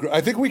so gross.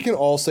 I think we can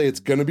all say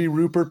it's going to be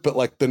Rupert,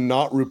 but the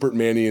not Rupert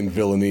Mannion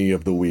villainy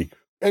of the week.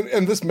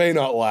 And this may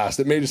not last.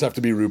 It may just have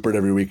to be Rupert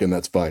every week, and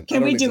that's fine.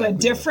 Can we do a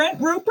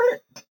different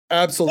Rupert?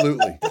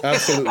 Absolutely. All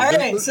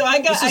right, so I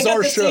got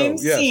the same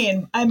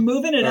scene. I'm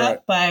moving it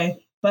up by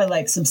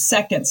some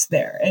seconds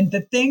there. And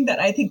the thing that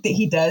I think that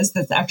he does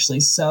that's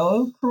actually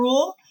so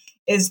cruel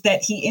is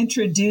that he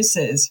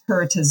introduces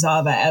her to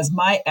Zava as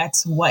my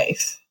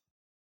ex-wife,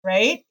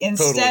 right?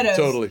 Instead of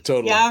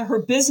totally. her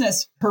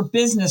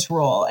business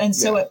role. And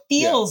so it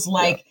feels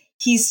like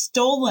he's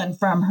stolen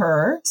from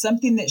her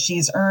something that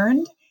she's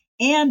earned.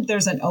 And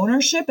there's an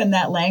ownership in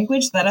that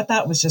language that I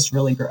thought was just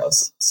really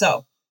gross.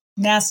 So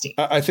nasty.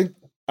 I think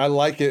I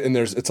like it. And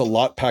it's a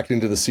lot packed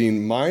into the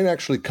scene. Mine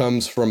actually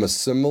comes from a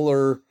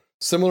similar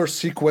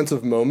sequence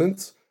of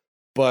moments,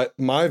 but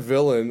my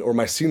villain or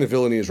my scene of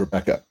villainy is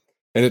Rebecca.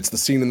 And it's the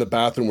scene in the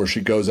bathroom where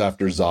she goes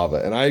after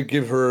Zava. And I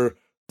give her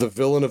the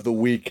villain of the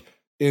week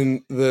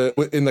in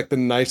like the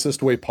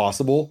nicest way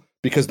possible,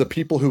 because the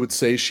people who would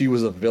say she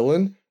was a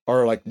villain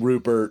are like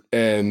Rupert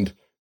and,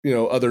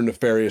 other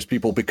nefarious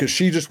people, because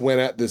she just went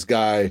at this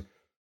guy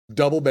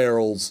double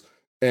barrels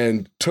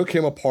and took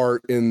him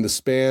apart in the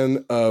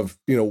span of,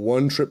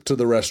 one trip to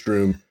the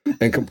restroom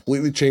and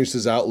completely changed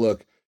his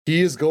outlook.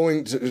 He is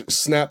going to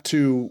snap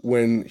to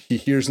when he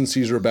hears and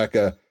sees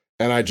Rebecca.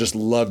 And I just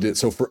loved it.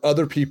 So for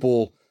other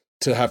people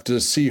to have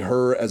to see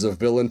her as a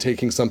villain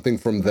taking something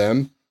from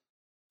them,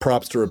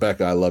 props to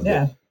Rebecca. I loved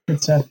it.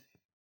 Good stuff.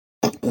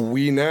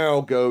 We now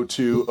go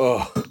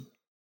to,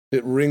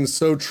 it rings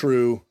so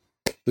true.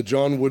 The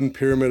John Wooden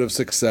Pyramid of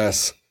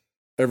Success.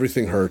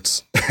 Everything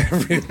hurts.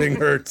 Everything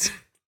hurts.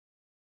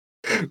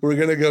 We're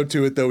going to go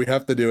to it, though. We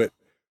have to do it.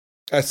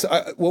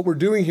 What we're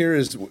doing here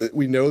is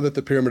we know that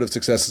the Pyramid of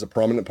Success is a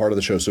prominent part of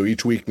the show. So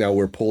each week now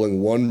we're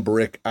pulling one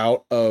brick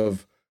out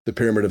of the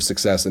Pyramid of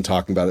Success and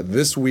talking about it.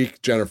 This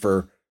week,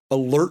 Jennifer,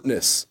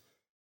 alertness.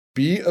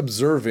 Be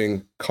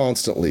observing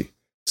constantly.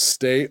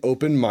 Stay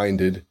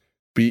open-minded.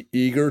 Be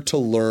eager to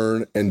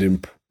learn and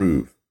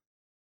improve.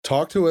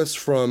 Talk to us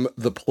from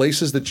the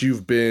places that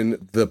you've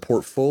been, the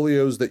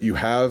portfolios that you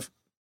have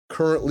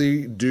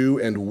currently do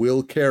and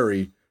will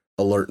carry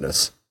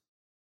alertness.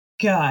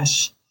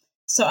 Gosh.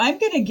 So I'm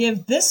going to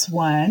give this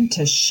one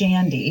to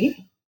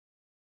Shandy.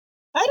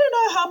 I don't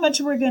know how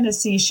much we're going to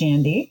see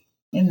Shandy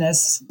in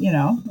this,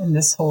 in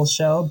this whole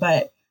show,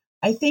 but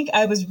I think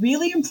I was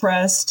really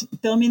impressed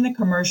filming the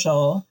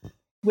commercial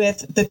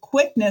with the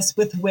quickness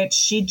with which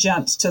she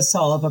jumps to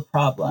solve a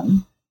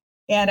problem.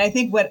 And I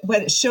think what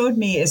it showed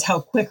me is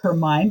how quick her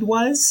mind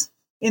was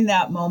in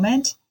that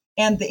moment,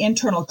 and the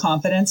internal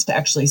confidence to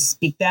actually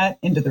speak that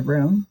into the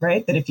room,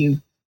 right? That if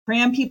you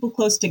cram people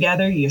close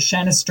together, you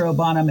shine a strobe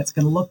on them, it's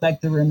going to look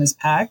like the room is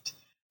packed.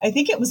 I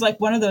think it was like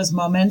one of those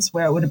moments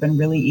where it would have been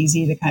really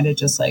easy to kind of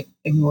just like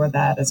ignore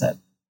that as a,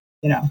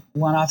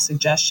 one-off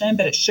suggestion,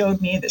 but it showed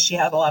me that she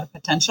had a lot of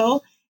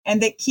potential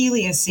and that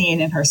Keeley is seeing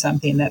in her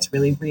something that's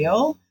really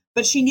real,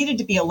 but she needed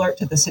to be alert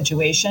to the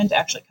situation to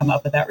actually come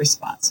up with that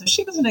response. So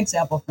she was an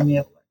example for me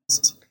of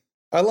alertness.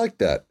 I like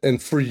that.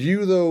 And for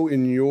you, though,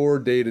 in your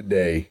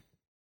day-to-day,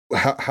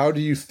 how do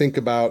you think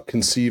about,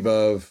 conceive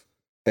of,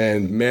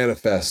 and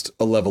manifest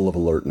a level of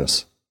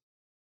alertness?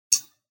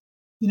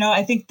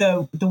 I think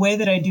the way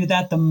that I do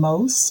that the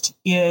most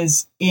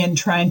is in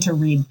trying to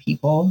read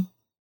people.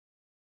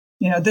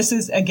 This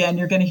is, again,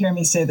 you're going to hear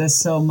me say this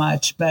so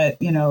much, but,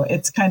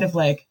 it's kind of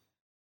like,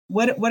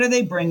 what are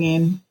they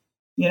bringing?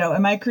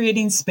 Am I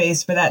creating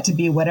space for that to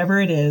be whatever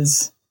it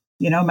is?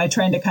 Am I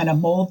trying to kind of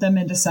mold them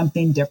into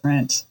something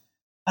different?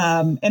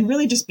 And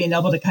really just being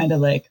able to kind of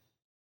like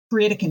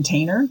create a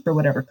container for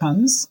whatever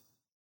comes.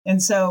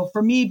 And so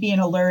for me, being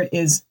alert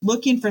is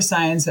looking for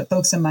signs that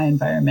folks in my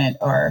environment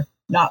are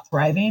not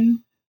thriving,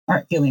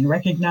 aren't feeling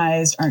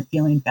recognized, aren't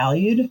feeling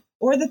valued,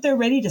 or that they're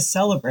ready to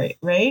celebrate,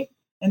 right?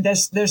 And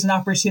there's an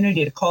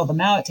opportunity to call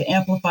them out, to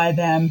amplify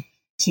them,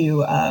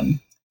 to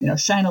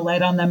shine a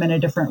light on them in a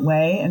different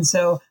way. And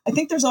so I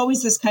think there's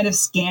always this kind of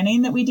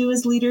scanning that we do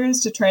as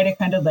leaders to try to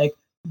kind of like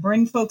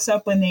bring folks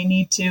up when they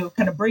need to,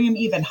 kind of bring them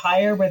even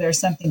higher where there's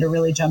something to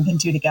really jump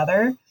into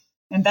together.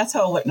 And that's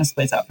how alertness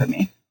plays out for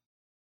me.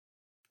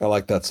 I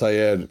like that.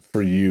 Syed,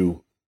 for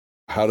you,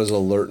 how does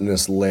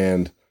alertness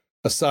land,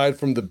 aside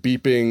from the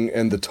beeping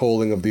and the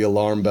tolling of the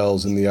alarm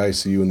bells in the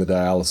ICU and the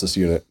dialysis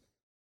unit?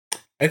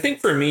 I think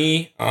for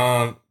me,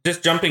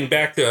 just jumping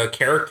back to a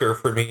character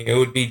for me, it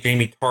would be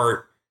Jamie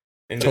Tart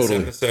in this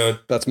episode.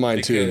 That's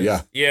mine too,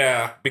 yeah.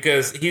 Yeah,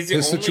 because he's the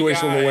his only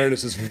situational guy,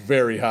 awareness is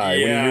very high.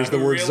 When he hears the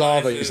word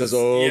Zava, he says,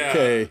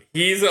 okay. Yeah,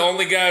 he's the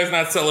only guy who's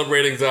not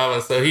celebrating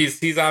Zava, so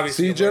he's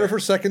obviously... See, Jennifer,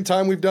 second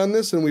time we've done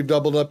this, and we've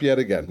doubled up yet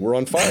again. We're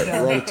on fire.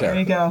 We're on a tear. There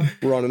you go.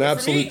 We're on an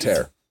absolute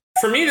tear.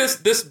 For me,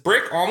 this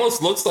brick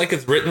almost looks like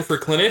it's written for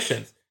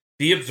clinicians.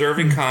 Be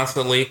observing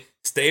constantly,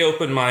 stay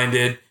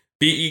open-minded,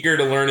 be eager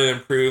to learn and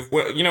improve.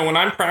 When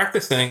I'm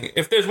practicing,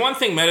 if there's one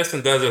thing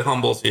medicine does, it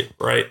humbles you,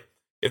 right?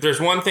 If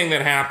there's one thing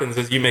that happens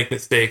is you make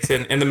mistakes,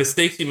 and the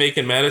mistakes you make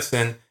in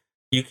medicine,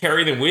 you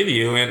carry them with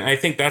you. And I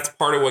think that's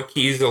part of what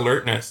keys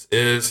alertness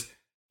is.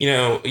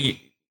 We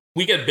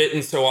get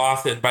bitten so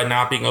often by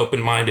not being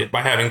open-minded,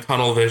 by having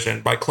tunnel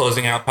vision, by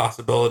closing out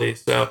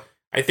possibilities. So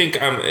I think,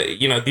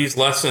 these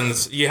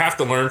lessons, you have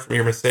to learn from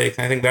your mistakes.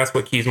 And I think that's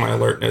what keys my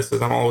alertness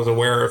is I'm always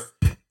aware of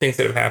things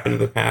that have happened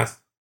in the past.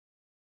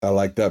 I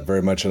like that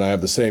very much. And I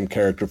have the same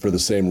character for the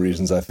same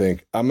reasons, I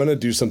think. I'm going to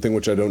do something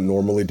which I don't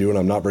normally do and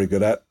I'm not very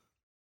good at.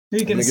 Are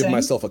you going to give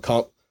myself a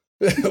oh,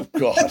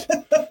 God,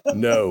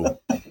 no.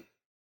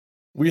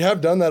 We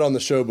have done that on the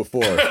show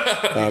before,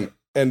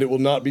 and it will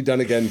not be done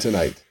again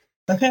tonight.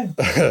 Okay.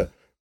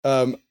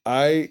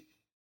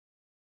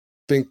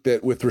 think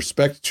that with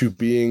respect to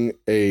being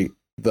the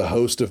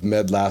host of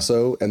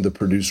MedLasso and the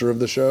producer of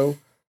the show,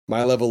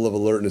 my level of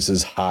alertness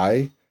is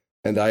high,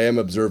 and I am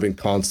observing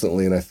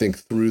constantly. And I think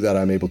through that,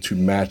 I'm able to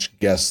match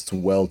guests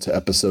well to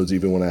episodes,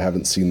 even when I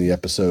haven't seen the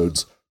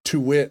episodes. To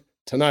wit,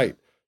 tonight,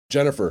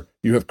 Jennifer,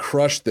 you have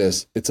crushed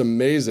this. It's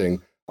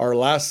amazing. Our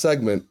last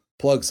segment,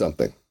 plug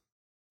something.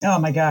 Oh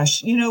my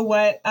gosh. You know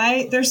what?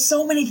 There's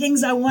so many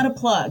things I want to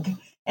plug.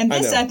 And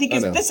this, I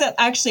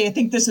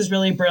think this is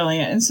really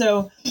brilliant. And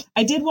so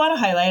I did want to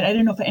highlight, I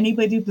didn't know if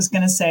anybody was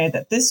going to say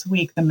that this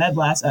week,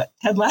 the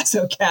Ted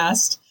Lasso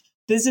cast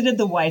visited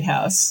the White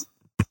House,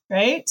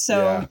 right?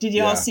 So did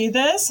you all see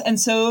this? And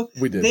so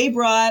they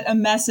brought a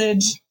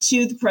message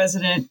to the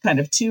president, kind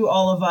of to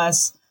all of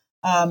us,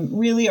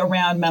 really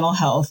around mental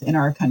health in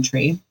our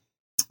country.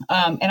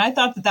 And I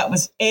thought that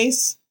was A,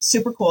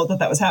 super cool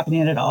that was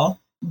happening at all.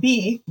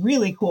 B,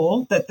 really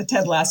cool that the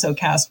Ted Lasso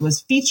cast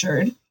was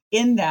featured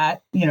in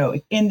that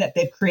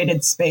they've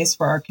created space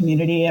for our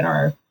community and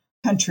our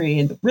country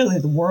and really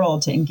the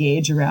world to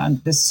engage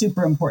around this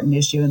super important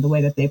issue and the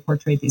way that they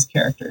portrayed these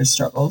characters'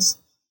 struggles.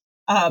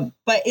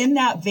 But in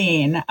that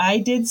vein, I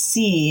did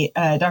see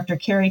Dr.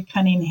 Carrie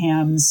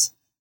Cunningham's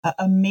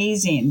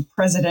amazing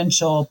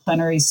presidential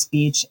plenary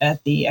speech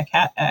at the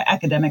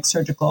Academic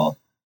Surgical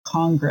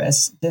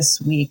Congress this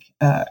week.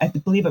 I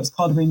believe it was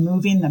called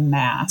Removing the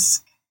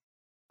Mask.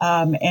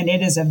 And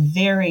it is a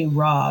very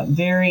raw,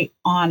 very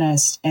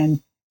honest,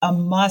 and a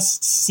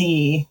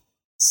must-see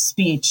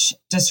speech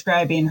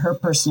describing her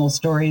personal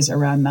stories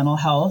around mental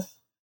health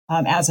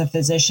as a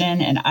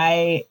physician. And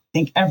I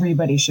think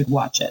everybody should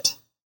watch it.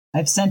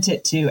 I've sent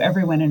it to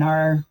everyone in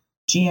our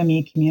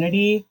GME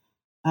community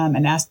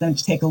and asked them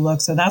to take a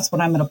look. So that's what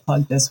I'm going to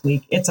plug this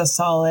week. It's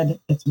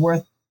it's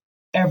worth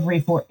every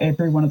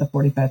one of the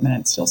 45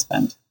 minutes you'll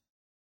spend.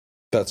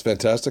 That's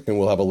fantastic. And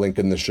we'll have a link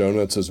in the show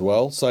notes as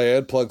well.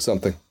 Syed, plug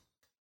something.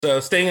 So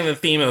staying in the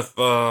theme of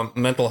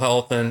mental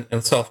health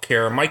and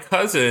self-care, my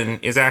cousin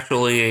is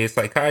actually a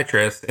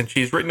psychiatrist, and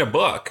she's written a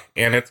book,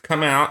 and it's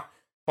come out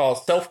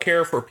called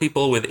Self-Care for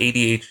People with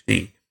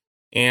ADHD.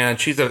 And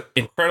she's an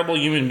incredible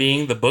human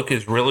being. The book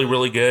is really,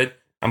 really good.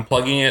 I'm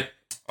plugging it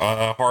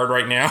hard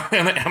right now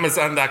on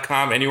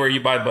Amazon.com, anywhere you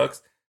buy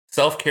books.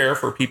 Self-Care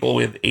for People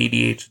with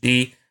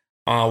ADHD.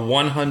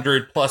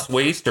 100 plus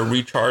ways to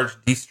recharge,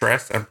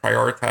 de-stress, and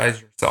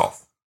prioritize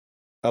yourself.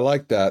 I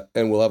like that,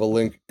 and we'll have a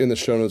link in the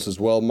show notes as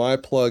well. My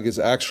plug is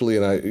actually,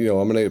 and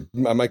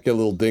I might get a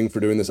little ding for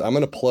doing this. I'm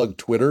going to plug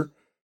Twitter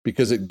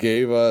because it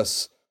gave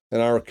us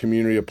and our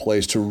community a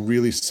place to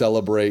really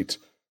celebrate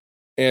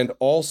and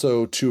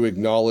also to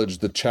acknowledge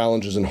the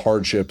challenges and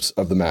hardships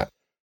of the mat.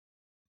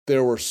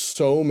 There were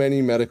so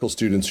many medical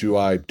students who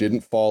I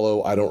didn't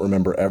follow, I don't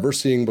remember ever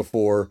seeing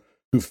before,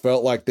 who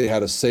felt like they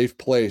had a safe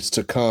place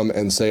to come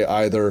and say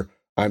either,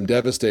 I'm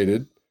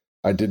devastated,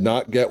 I did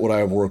not get what I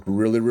have worked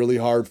really, really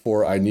hard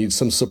for, I need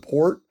some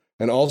support,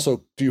 and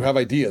also, do you have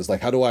ideas?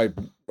 Like, how do I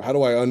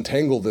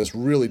untangle this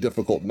really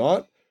difficult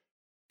knot?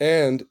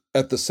 And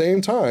at the same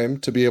time,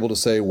 to be able to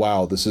say,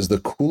 wow, this is the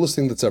coolest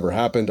thing that's ever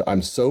happened.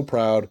 I'm so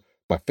proud.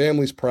 My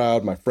family's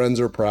proud. My friends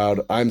are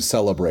proud. I'm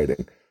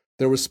celebrating.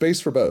 There was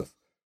space for both.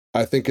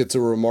 I think it's a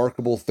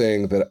remarkable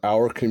thing that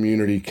our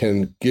community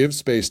can give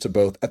space to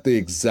both at the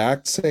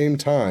exact same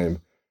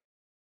time.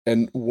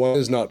 And one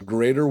is not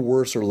greater,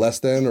 worse, or less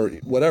than, or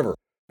whatever.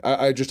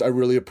 I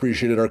really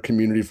appreciated our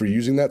community for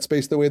using that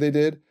space the way they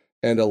did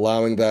and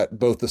allowing that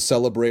both the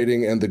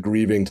celebrating and the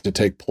grieving to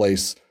take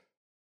place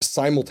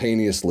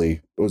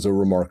simultaneously. It was a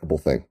remarkable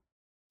thing.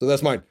 So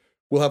that's mine.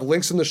 We'll have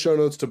links in the show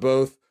notes to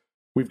both.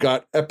 We've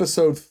got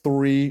episode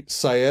 3.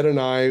 Syed and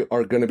I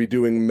are going to be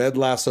doing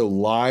MedLasso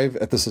live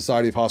at the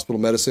Society of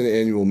Hospital Medicine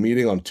annual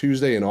meeting on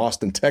Tuesday in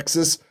Austin,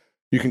 Texas.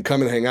 You can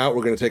come and hang out.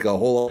 We're going to take a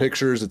whole lot of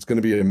pictures. It's going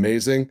to be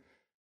amazing.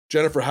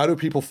 Jennifer, how do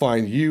people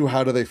find you?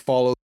 How do they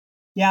follow?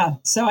 Yeah,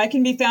 so I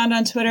can be found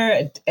on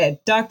Twitter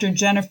at Dr.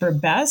 Jennifer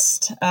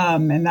Best,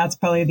 and that's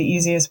probably the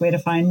easiest way to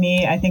find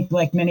me. I think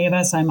like many of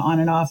us, I'm on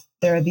and off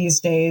there these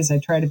days. I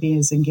try to be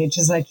as engaged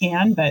as I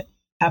can, but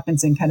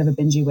happens in kind of a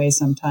bingey way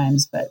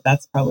sometimes, but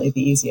that's probably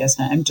the easiest.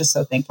 And I'm just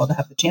so thankful to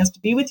have the chance to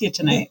be with you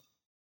tonight.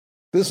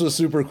 This was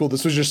super cool.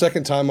 This was your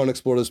second time on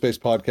Explore the Space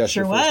podcast.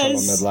 Sure your first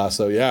was. time on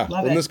MedLasso. Yeah.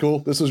 Wasn't this cool?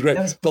 This was great.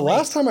 The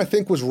last time I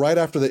think was right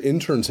after the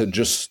interns had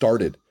just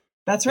started.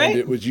 That's right. And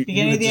it was you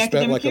Beginning had of the just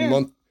spent like academic a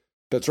month.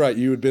 That's right.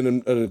 You had been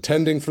an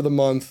attending for the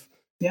month.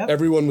 Yep.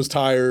 Everyone was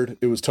tired.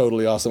 It was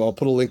totally awesome. I'll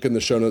put a link in the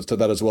show notes to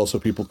that as well so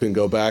people can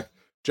go back.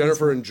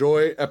 Jennifer,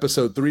 enjoy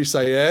episode 3.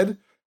 Syed,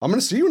 I'm going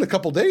to see you in a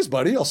couple days,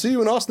 buddy. I'll see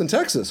you in Austin,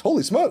 Texas.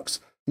 Holy smokes.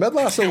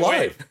 MedLasso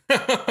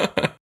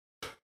live.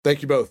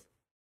 Thank you both.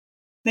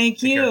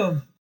 Thank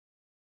you.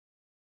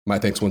 My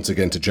thanks once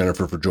again to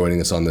Jennifer for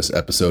joining us on this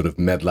episode of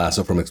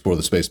MedLasso from Explore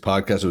the Space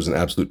podcast. It was an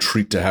absolute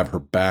treat to have her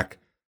back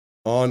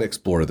on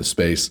Explore the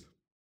Space.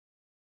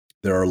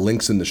 There are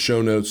links in the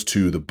show notes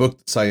to the book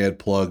that Syed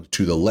plugged,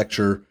 to the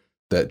lecture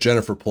that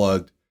Jennifer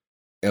plugged,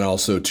 and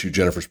also to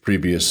Jennifer's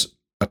previous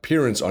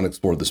appearance on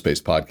Explore the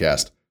Space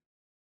podcast.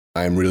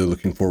 I am really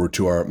looking forward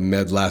to our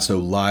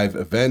MedLasso live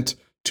event,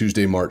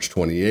 Tuesday, March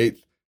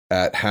 28th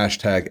at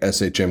hashtag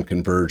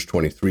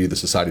SHMConverge23, the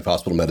Society of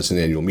Hospital Medicine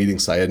annual meeting.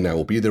 Syed and I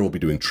will be there. We'll be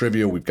doing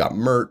trivia. We've got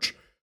merch.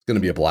 It's going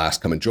to be a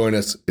blast. Come and join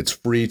us. It's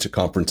free to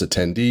conference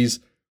attendees.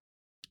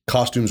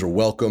 Costumes are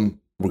welcome.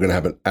 We're going to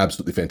have an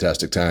absolutely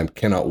fantastic time.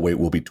 Cannot wait.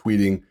 We'll be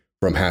tweeting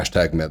from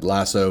hashtag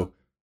MedLasso.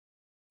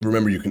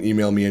 Remember, you can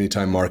email me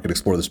anytime, Mark at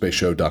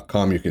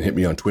explorethespaceshow.com. You can hit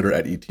me on Twitter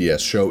at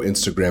ETS Show,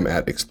 Instagram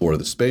at Explore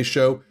the Space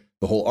Show.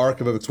 The whole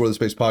archive of Explore the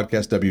Space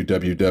podcast,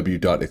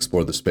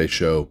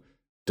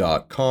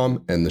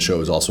 www.explorethespaceshow.com. And the show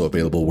is also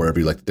available wherever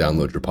you like to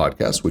download your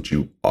podcast, which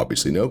you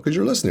obviously know because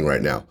you're listening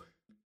right now.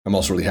 I'm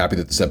also really happy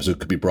that this episode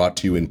could be brought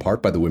to you in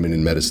part by the Women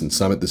in Medicine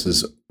Summit. This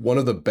is one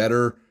of the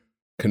better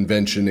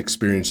convention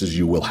experiences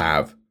you will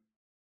have.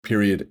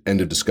 Period.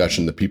 End of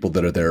discussion. The people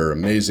that are there are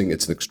amazing.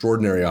 It's an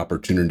extraordinary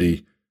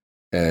opportunity.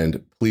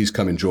 And please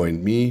come and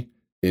join me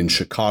in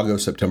Chicago,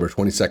 September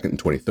 22nd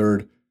and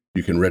 23rd.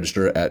 You can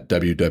register at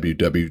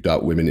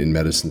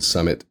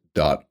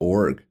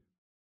www.womeninmedicinesummit.org.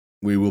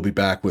 We will be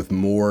back with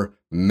more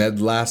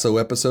MedLasso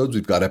episodes.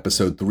 We've got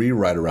episode 3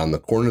 right around the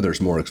corner. There's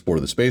more Explore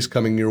the Space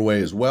coming your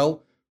way as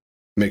well.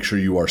 Make sure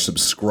you are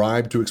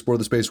subscribed to Explore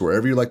the Space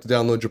wherever you like to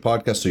download your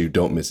podcast so you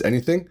don't miss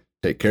anything.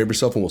 Take care of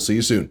yourself, and we'll see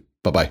you soon.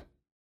 Bye-bye.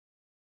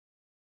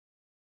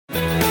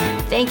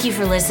 Thank you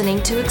for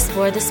listening to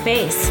Explore the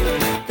Space.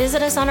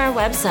 Visit us on our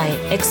website,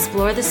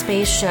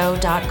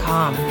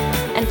 explorethespaceshow.com,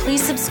 and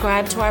please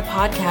subscribe to our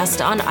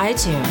podcast on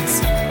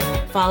iTunes.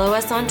 Follow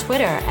us on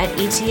Twitter at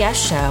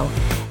ETS Show,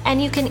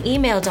 and you can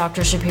email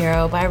Dr.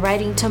 Shapiro by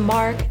writing to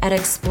Mark at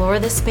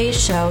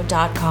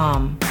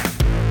explorethespaceshow.com.